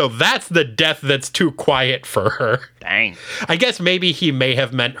 So that's the death that's too quiet for her. Dang. I guess maybe he may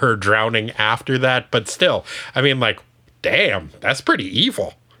have meant her drowning after that, but still, I mean, like, damn, that's pretty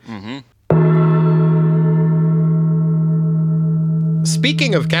evil. Mm-hmm.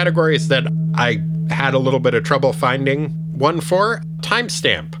 Speaking of categories that I had a little bit of trouble finding one for,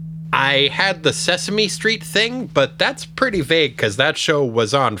 timestamp. I had the Sesame Street thing, but that's pretty vague because that show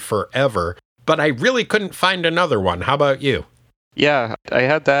was on forever. But I really couldn't find another one. How about you? Yeah, I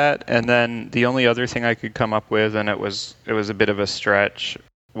had that, and then the only other thing I could come up with, and it was a bit of a stretch,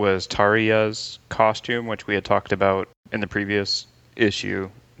 was Taria's costume, which we had talked about in the previous issue,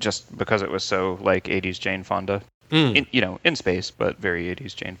 just because it was so like 80s Jane Fonda. In space, but very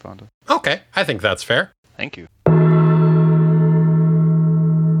 80s Jane Fonda. Okay, I think that's fair. Thank you.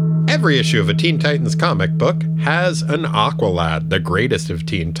 Every issue of a Teen Titans comic book has an Aqualad, the greatest of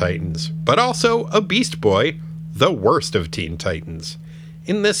Teen Titans, but also a Beast Boy, the worst of Teen Titans.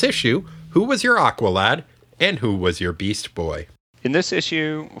 In this issue, who was your Aqualad and who was your Beast Boy? In this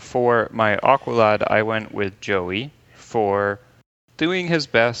issue, for my Aqualad, I went with Joey for doing his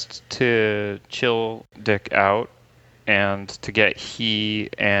best to chill Dick out and to get he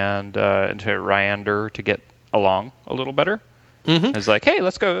and to Ryander to get along a little better. Mm-hmm. It's like, hey,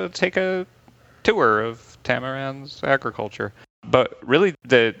 let's go take a tour of Tamaran's agriculture. But really,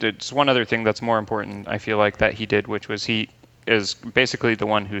 there's one other thing that's more important, I feel like, that he did, which was he is basically the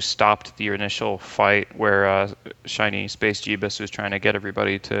one who stopped the initial fight where Shiny Space Jeebus was trying to get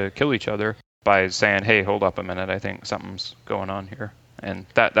everybody to kill each other by saying, hey, hold up a minute, I think something's going on here. And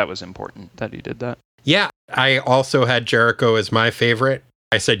that was important that he did that. Yeah, I also had Jericho as my favorite.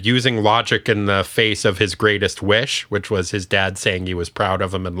 I said using logic in the face of his greatest wish, which was his dad saying he was proud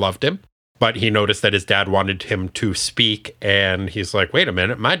of him and loved him. But he noticed that his dad wanted him to speak, and he's like, wait a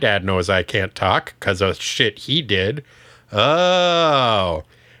minute, my dad knows I can't talk because of shit he did. Oh.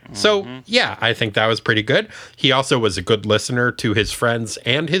 So, yeah, I think that was pretty good. He also was a good listener to his friends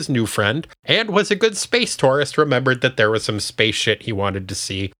and his new friend, and was a good space tourist, remembered that there was some space shit he wanted to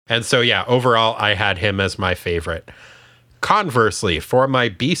see. And so, yeah, overall, I had him as my favorite. Conversely, for my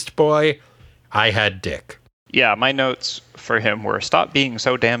Beast Boy, I had Dick. Yeah, my notes for him were, stop being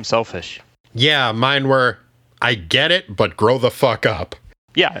so damn selfish. Yeah, mine were, I get it, but grow the fuck up.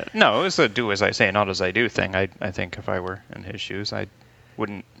 Yeah, no, it was a do as I say, not as I do thing. I think if I were in his shoes, I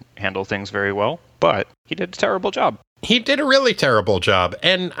wouldn't handle things very well, but he did a terrible job. He did a really terrible job,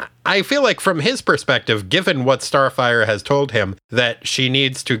 and I feel like from his perspective, given what Starfire has told him, that she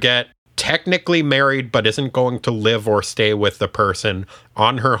needs to get technically married but isn't going to live or stay with the person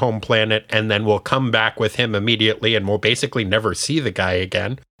on her home planet, and then will come back with him immediately and will basically never see the guy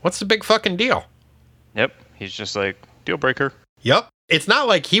again. What's the big fucking deal? Yep, he's just like, deal breaker. Yep. It's not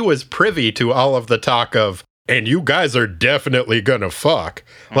like he was privy to all of the talk of, and you guys are definitely gonna fuck.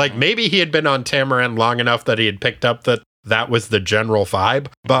 Mm-hmm. Like, maybe he had been on Tamaran long enough that he had picked up that was the general vibe.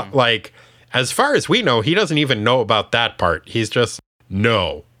 But, like, as far as we know, he doesn't even know about that part. He's just,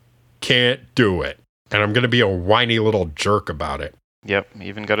 no, can't do it. And I'm gonna be a whiny little jerk about it. Yep,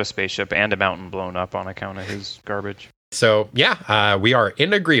 even got a spaceship and a mountain blown up on account of his garbage. So, yeah, we are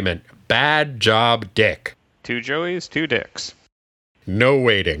in agreement. Bad job, Dick. 2 Joeys, 2 Dicks. No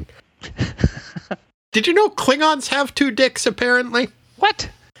waiting. Did you know Klingons have 2 dicks, apparently? What?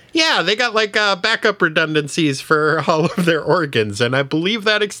 Yeah, they got, like, backup redundancies for all of their organs, and I believe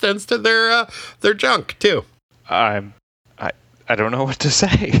that extends to their junk, too. I don't know what to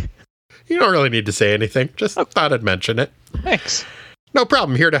say. You don't really need to say anything. Just thought I'd mention it. Thanks. No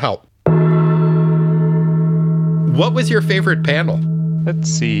problem. Here to help. What was your favorite panel? Let's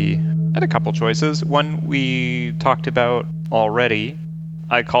see. I had a couple choices. One we talked about already.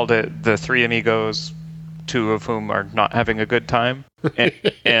 I called it The Three Amigos, 2 of whom are not having a good time.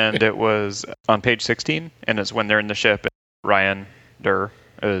 And it was on page 16, and it's when they're in the ship. Ryan Durr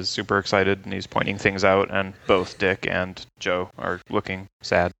is super excited, and he's pointing things out, and both Dick and Joe are looking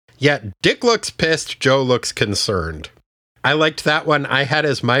sad. Yeah, Dick looks pissed, Joe looks concerned. I liked that one. I had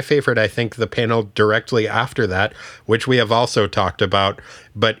as my favorite, I think, the panel directly after that, which we have also talked about,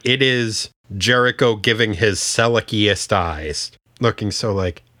 but it is Jericho giving his Selikiest eyes, looking so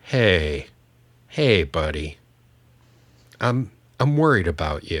like, hey, buddy, I'm worried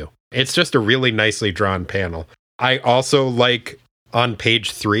about you. It's just a really nicely drawn panel. I also like on page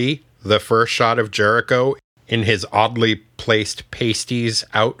 3, the first shot of Jericho in his oddly placed pasties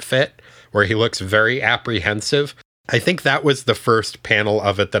outfit, where he looks very apprehensive. I think that was the first panel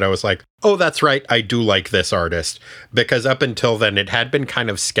of it that I was like, oh, that's right, I do like this artist. Because up until then, it had been kind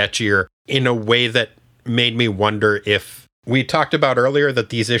of sketchier in a way that made me wonder if we talked about earlier that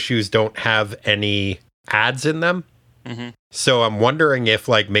these issues don't have any ads in them. Mm-hmm. So I'm wondering if,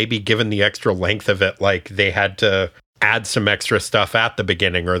 like, maybe given the extra length of it, like, they had to add some extra stuff at the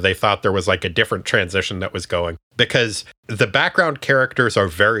beginning, or they thought there was like a different transition that was going, because the background characters are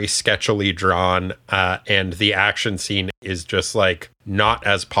very sketchily drawn, and the action scene is just like not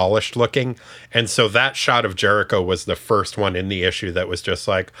as polished looking. And so that shot of Jericho was the first one in the issue that was just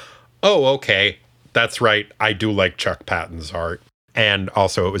like, oh, okay, that's right, I do like Chuck Patton's art. And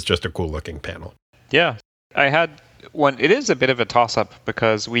also it was just a cool looking panel. Yeah, I had one. It is a bit of a toss-up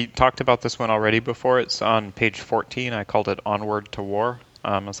because we talked about this one already before. It's on page 14. I called it Onward to War.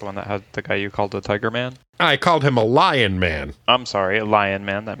 That's the one that had the guy you called the Tiger Man. I called him a lion man. I'm sorry, a Lion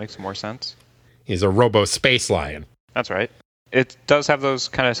Man. That makes more sense. He's a robo-space lion. That's right. It does have those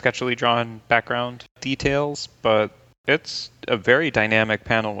kind of sketchily drawn background details, but it's a very dynamic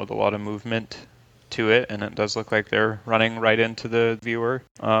panel with a lot of movement to it, and it does look like they're running right into the viewer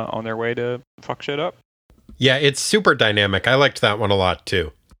on their way to fuck shit up. Yeah, it's super dynamic. I liked that one a lot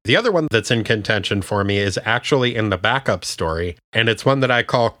too. The other one that's in contention for me is actually in the backup story, and it's one that I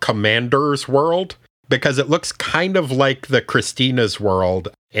call Commander's World, because it looks kind of like the Christina's World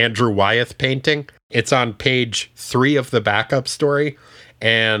Andrew Wyeth painting. It's on page 3 of the backup story,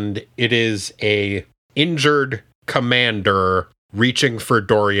 and it is a injured commander reaching for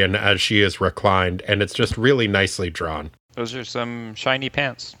Dorian as she is reclined, and it's just really nicely drawn. Those are some shiny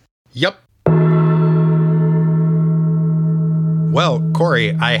pants. Yep. Well,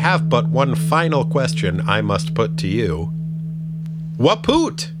 Corey, I have but one final question I must put to you.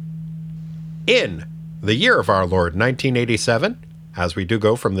 Wapoot! In the year of our Lord 1987, as we do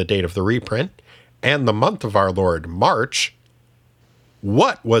go from the date of the reprint, and the month of our Lord March,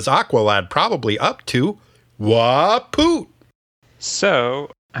 what was Aqualad probably up to? Wapoot!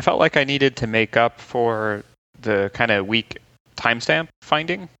 So, I felt like I needed to make up for the kind of weak timestamp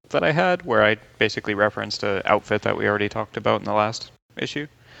finding that I had, where I basically referenced an outfit that we already talked about in the last issue.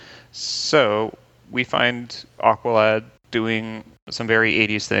 So, we find Aqualad doing some very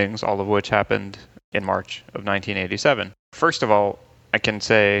 80s things, all of which happened in March of 1987. First of all, I can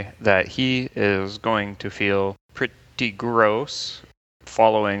say that he is going to feel pretty gross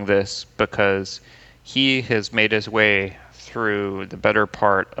following this because he has made his way through the better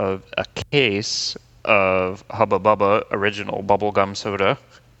part of a case of Hubba Bubba original bubblegum soda,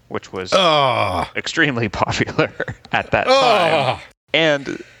 which was extremely popular at that time.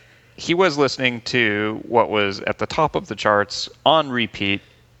 And he was listening to what was at the top of the charts on repeat,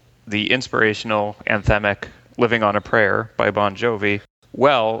 the inspirational anthemic Living on a Prayer by Bon Jovi.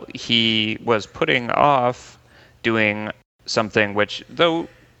 Well, he was putting off doing something which, though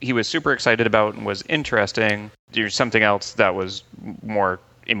he was super excited about and was interesting, there's something else that was more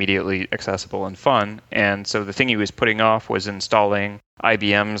immediately accessible and fun. And so the thing he was putting off was installing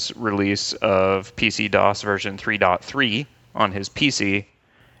IBM's release of PC-DOS version 3.3 on his PC.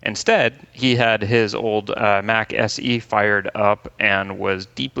 Instead, he had his old Mac SE fired up and was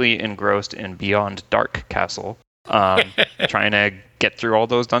deeply engrossed in Beyond Dark Castle, trying to get through all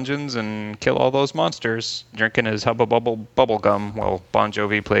those dungeons and kill all those monsters, drinking his Hubba Bubble bubblegum while Bon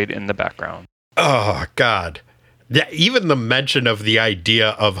Jovi played in the background. Oh, God. Yeah, even the mention of the idea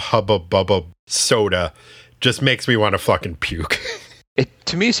of Hubba Bubba soda just makes me want to fucking puke. It,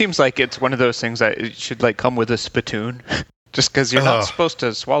 to me, seems like it's one of those things that it should like come with a spittoon. Just because you're not supposed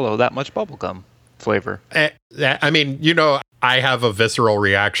to swallow that much bubblegum flavor. I mean, you know, I have a visceral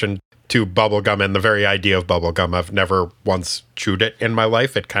reaction to bubblegum and the very idea of bubblegum. I've never once chewed it in my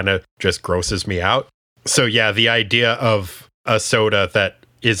life. It kind of just grosses me out. So yeah, the idea of a soda that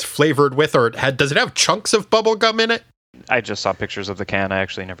is flavored with, or does it have chunks of bubblegum in it? I just saw pictures of the can. I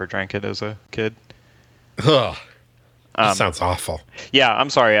actually never drank it as a kid. Ugh. That sounds awful. Yeah, I'm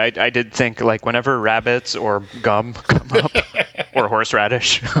sorry. I did think, like, whenever rabbits or gum come up, or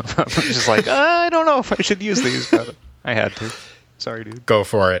horseradish, I'm just like, I don't know if I should use these, but I had to. Sorry, dude. Go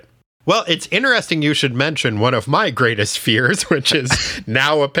for it. Well, it's interesting you should mention one of my greatest fears, which is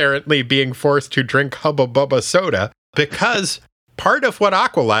now apparently being forced to drink Hubba Bubba soda, because part of what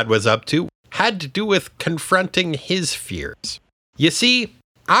Aqualad was up to had to do with confronting his fears. You see,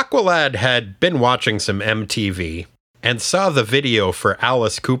 Aqualad had been watching some MTV and saw the video for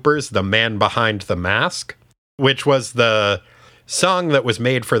Alice Cooper's The Man Behind the Mask, which was the song that was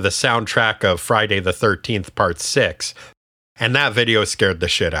made for the soundtrack of Friday the 13th Part 6. And that video scared the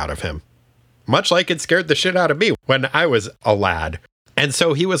shit out of him. Much like it scared the shit out of me when I was a lad. And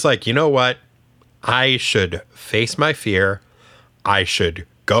so he was like, you know what? I should face my fear. I should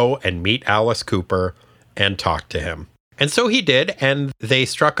go and meet Alice Cooper and talk to him. And so he did, and they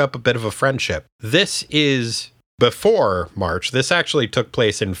struck up a bit of a friendship. This is before March. This actually took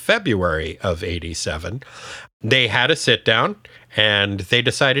place in February of 87. They had a sit down and they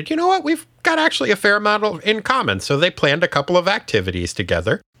decided, you know what, we've got actually a fair amount in common. So they planned a couple of activities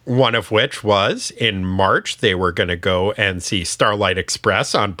together. One of which was in March, they were going to go and see Starlight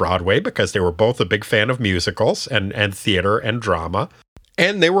Express on Broadway because they were both a big fan of musicals and theater and drama.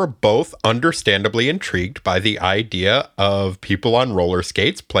 And they were both understandably intrigued by the idea of people on roller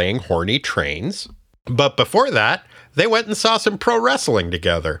skates playing horny trains. But before that, they went and saw some pro wrestling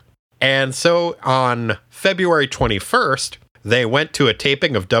together. And so on February 21st, they went to a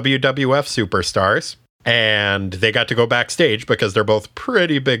taping of WWF Superstars, and they got to go backstage because they're both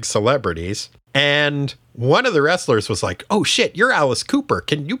pretty big celebrities. And one of the wrestlers was like, "Oh shit, you're Alice Cooper.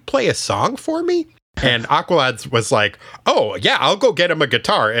 Can you play a song for me?" And Aqualad was like, "Oh yeah, I'll go get him a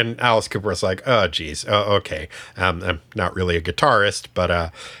guitar." And Alice Cooper was like, "Oh geez, okay. I'm not really a guitarist, but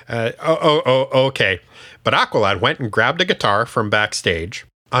okay." But Aqualad went and grabbed a guitar from backstage.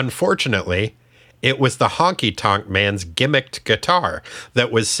 Unfortunately, it was the Honky Tonk Man's gimmicked guitar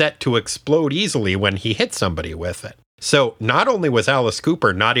that was set to explode easily when he hit somebody with it. So not only was Alice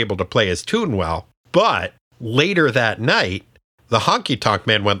Cooper not able to play his tune well, but later that night, the Honky Tonk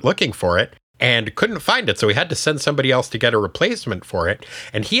Man went looking for it and couldn't find it, so he had to send somebody else to get a replacement for it.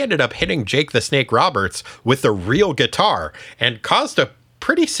 And he ended up hitting Jake the Snake Roberts with a real guitar and caused a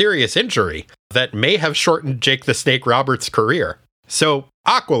pretty serious injury that may have shortened Jake the Snake Roberts' career. So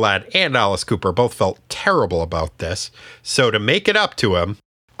Aqualad and Alice Cooper both felt terrible about this. So to make it up to him,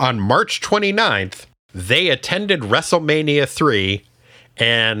 on March 29th, they attended WrestleMania 3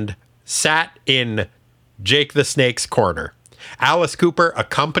 and sat in Jake the Snake's corner. Alice Cooper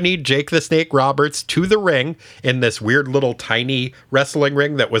accompanied Jake the Snake Roberts to the ring in this weird little tiny wrestling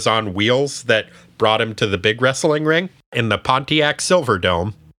ring that was on wheels that brought him to the big wrestling ring in the Pontiac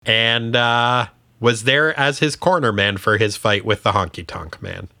Silverdome, and was there as his corner man for his fight with the Honky Tonk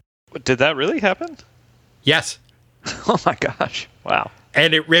Man. Did that really happen? Yes. Oh my gosh. Wow.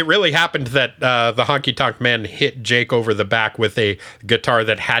 And it really happened that the Honky Tonk Man hit Jake over the back with a guitar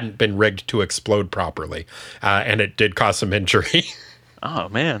that hadn't been rigged to explode properly. And it did cause some injury. Oh,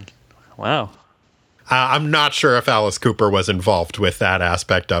 man. Wow. I'm not sure if Alice Cooper was involved with that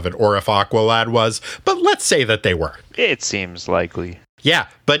aspect of it or if Aqualad was, but let's say that they were. It seems likely. Yeah,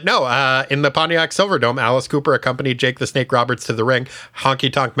 but no, in the Pontiac Silverdome, Alice Cooper accompanied Jake the Snake Roberts to the ring.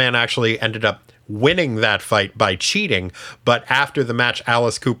 Honky Tonk Man actually ended up winning that fight by cheating, but after the match,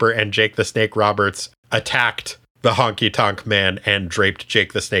 Alice Cooper and Jake the Snake Roberts attacked the Honky Tonk Man and draped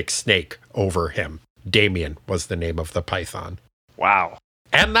Jake the Snake's snake over him. Damien was the name of the python. Wow.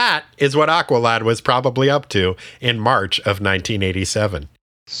 And that is what Aqualad was probably up to in March of 1987.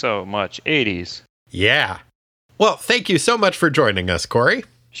 So much 80s. Yeah. Well, thank you so much for joining us, Corey.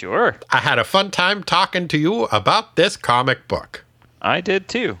 Sure. I had a fun time talking to you about this comic book. I did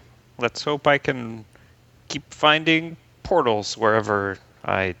too. Let's hope I can keep finding portals wherever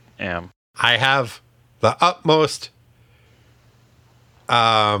I am. I have the utmost,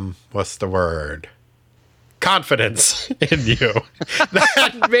 what's the word? Confidence in you.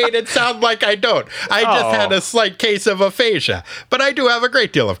 That made it sound like I don't. I just had a slight case of aphasia. But I do have a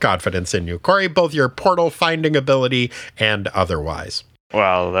great deal of confidence in you, Corey, both your portal finding ability and otherwise.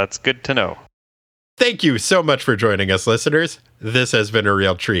 Well, that's good to know. Thank you so much for joining us, listeners. This has been a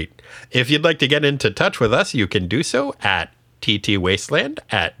real treat. If you'd like to get into touch with us, you can do so at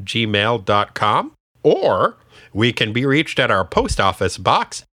ttwasteland@gmail.com, or we can be reached at our post office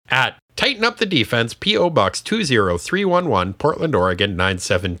box at Tighten Up the Defense, P.O. Box 20311, Portland, Oregon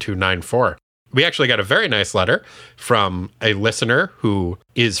 97294. We actually got a very nice letter from a listener who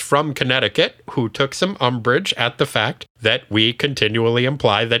is from Connecticut who took some umbrage at the fact that we continually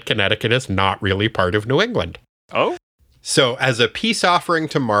imply that Connecticut is not really part of New England. Oh? So as a peace offering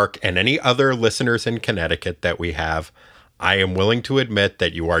to Mark and any other listeners in Connecticut that we have, I am willing to admit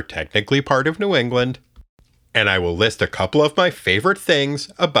that you are technically part of New England, and I will list a couple of my favorite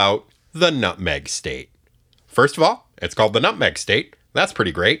things about the Nutmeg State. First of all, it's called the Nutmeg State. That's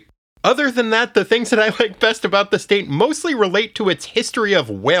pretty great. Other than that, the things that I like best about the state mostly relate to its history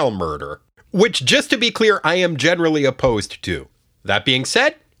of whale murder, which, just to be clear, I am generally opposed to. That being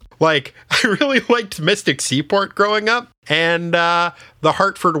said, I really liked Mystic Seaport growing up, and the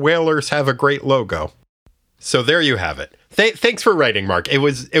Hartford Whalers have a great logo. So there you have it. Thanks for writing, Mark. It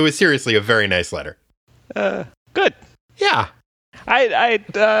was seriously a very nice letter. Good. Yeah. I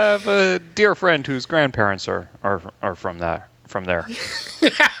have a dear friend whose grandparents are from there.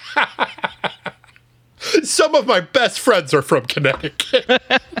 Some of my best friends are from Connecticut.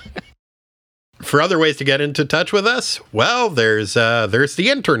 For other ways to get into touch with us, well, there's the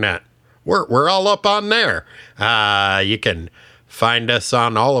internet. We're all up on there. You can find us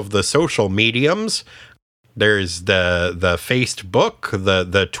on all of the social mediums. There's the Facebook,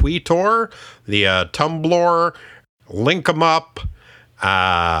 the Tweetor, the Tumblr, Link 'em Up.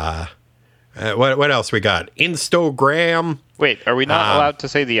 What else we got? Instagram. Wait, are we not allowed to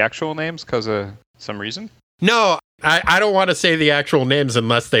say the actual names because of some reason? No, I don't want to say the actual names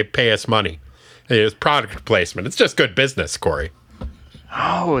unless they pay us money. It's product placement. It's just good business, Corey.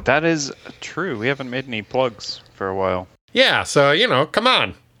 Oh, that is true. We haven't made any plugs for a while. Yeah, so, come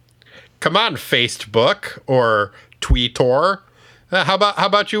on. come on, Facebook or Tweetor. How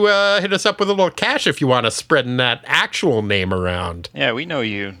about you hit us up with a little cash if you want to spreading that actual name around? Yeah, we know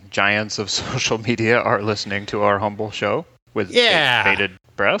you giants of social media are listening to our humble show with bated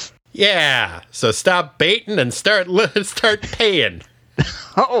breath. Yeah, so stop baiting and start paying.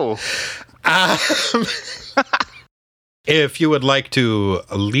 Oh. If you would like to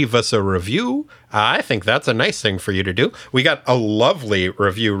leave us a review, I think that's a nice thing for you to do. We got a lovely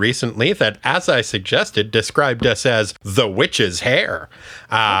review recently that, as I suggested, described us as the witch's hair.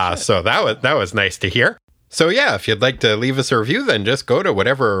 So that was nice to hear. So yeah, if you'd like to leave us a review, then just go to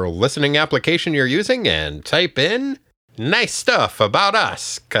whatever listening application you're using and type in nice stuff about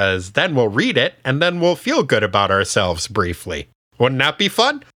us, because then we'll read it and then we'll feel good about ourselves briefly. Wouldn't that be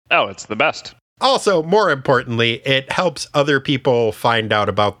fun? Oh, it's the best. Also, more importantly, it helps other people find out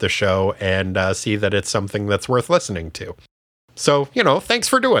about the show and see that it's something that's worth listening to. So, thanks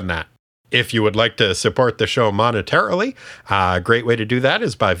for doing that. If you would like to support the show monetarily, a great way to do that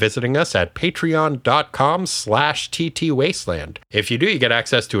is by visiting us at patreon.com/ttwasteland. If you do, you get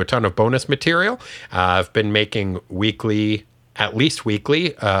access to a ton of bonus material. I've been making at least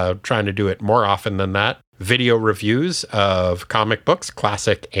weekly, trying to do it more often than that, video reviews of comic books,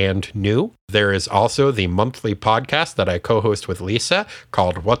 classic and new. There is also the monthly podcast that I co-host with Lisa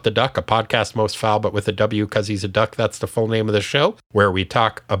called What the Duck, a podcast most foul but with a W because he's a duck. That's the full name of the show, where we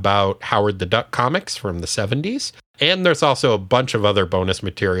talk about Howard the Duck comics from the 70s. And there's also a bunch of other bonus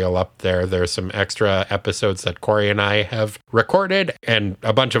material up there. There's some extra episodes that Corey and I have recorded and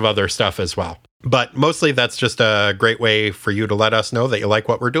a bunch of other stuff as well. But mostly that's just a great way for you to let us know that you like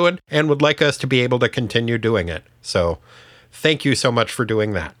what we're doing and would like us to be able to continue doing it. So thank you so much for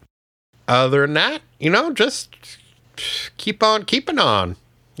doing that. Other than that, just keep on keeping on,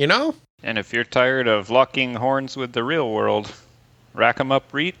 And if you're tired of locking horns with the real world, rack 'em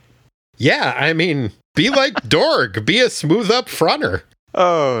up, Reet. Yeah, I mean, be like Dorg. Be a smooth up fronter.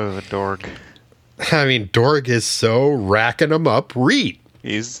 Oh, the Dorg. I mean, Dorg is so racking 'em up Reet.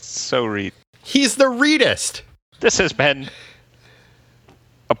 He's so Reet. He's the Reetest. This has been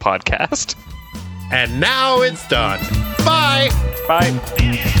a podcast. And now it's done. Bye. Bye.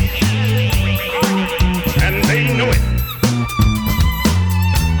 And they know it.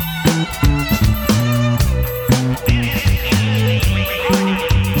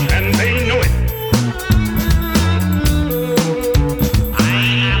 And they know it.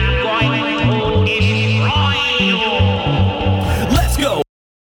 I'm going to destroy you. Let's go.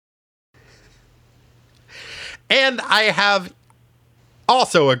 And I have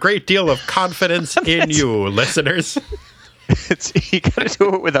also a great deal of confidence in you, listeners. You gotta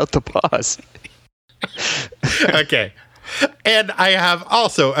do it without the pause. Okay. And I have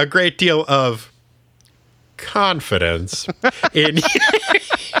also a great deal of confidence in you.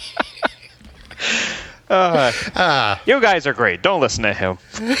 You guys are great. Don't listen to him.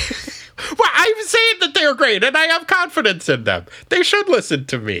 Well, I'm saying that they're great, and I have confidence in them. They should listen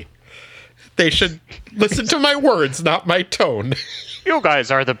to me. They should listen to my words, not my tone. You guys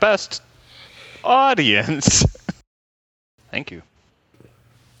are the best audience. Thank you.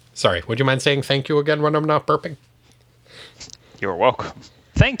 Sorry, would you mind saying thank you again when I'm not burping? You're welcome.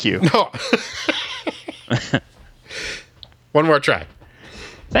 Thank you. No. One more try.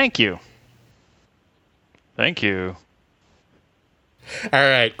 Thank you. Thank you. All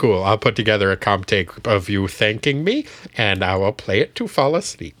right, cool. I'll put together a comp take of you thanking me, and I will play it to fall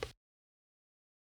asleep.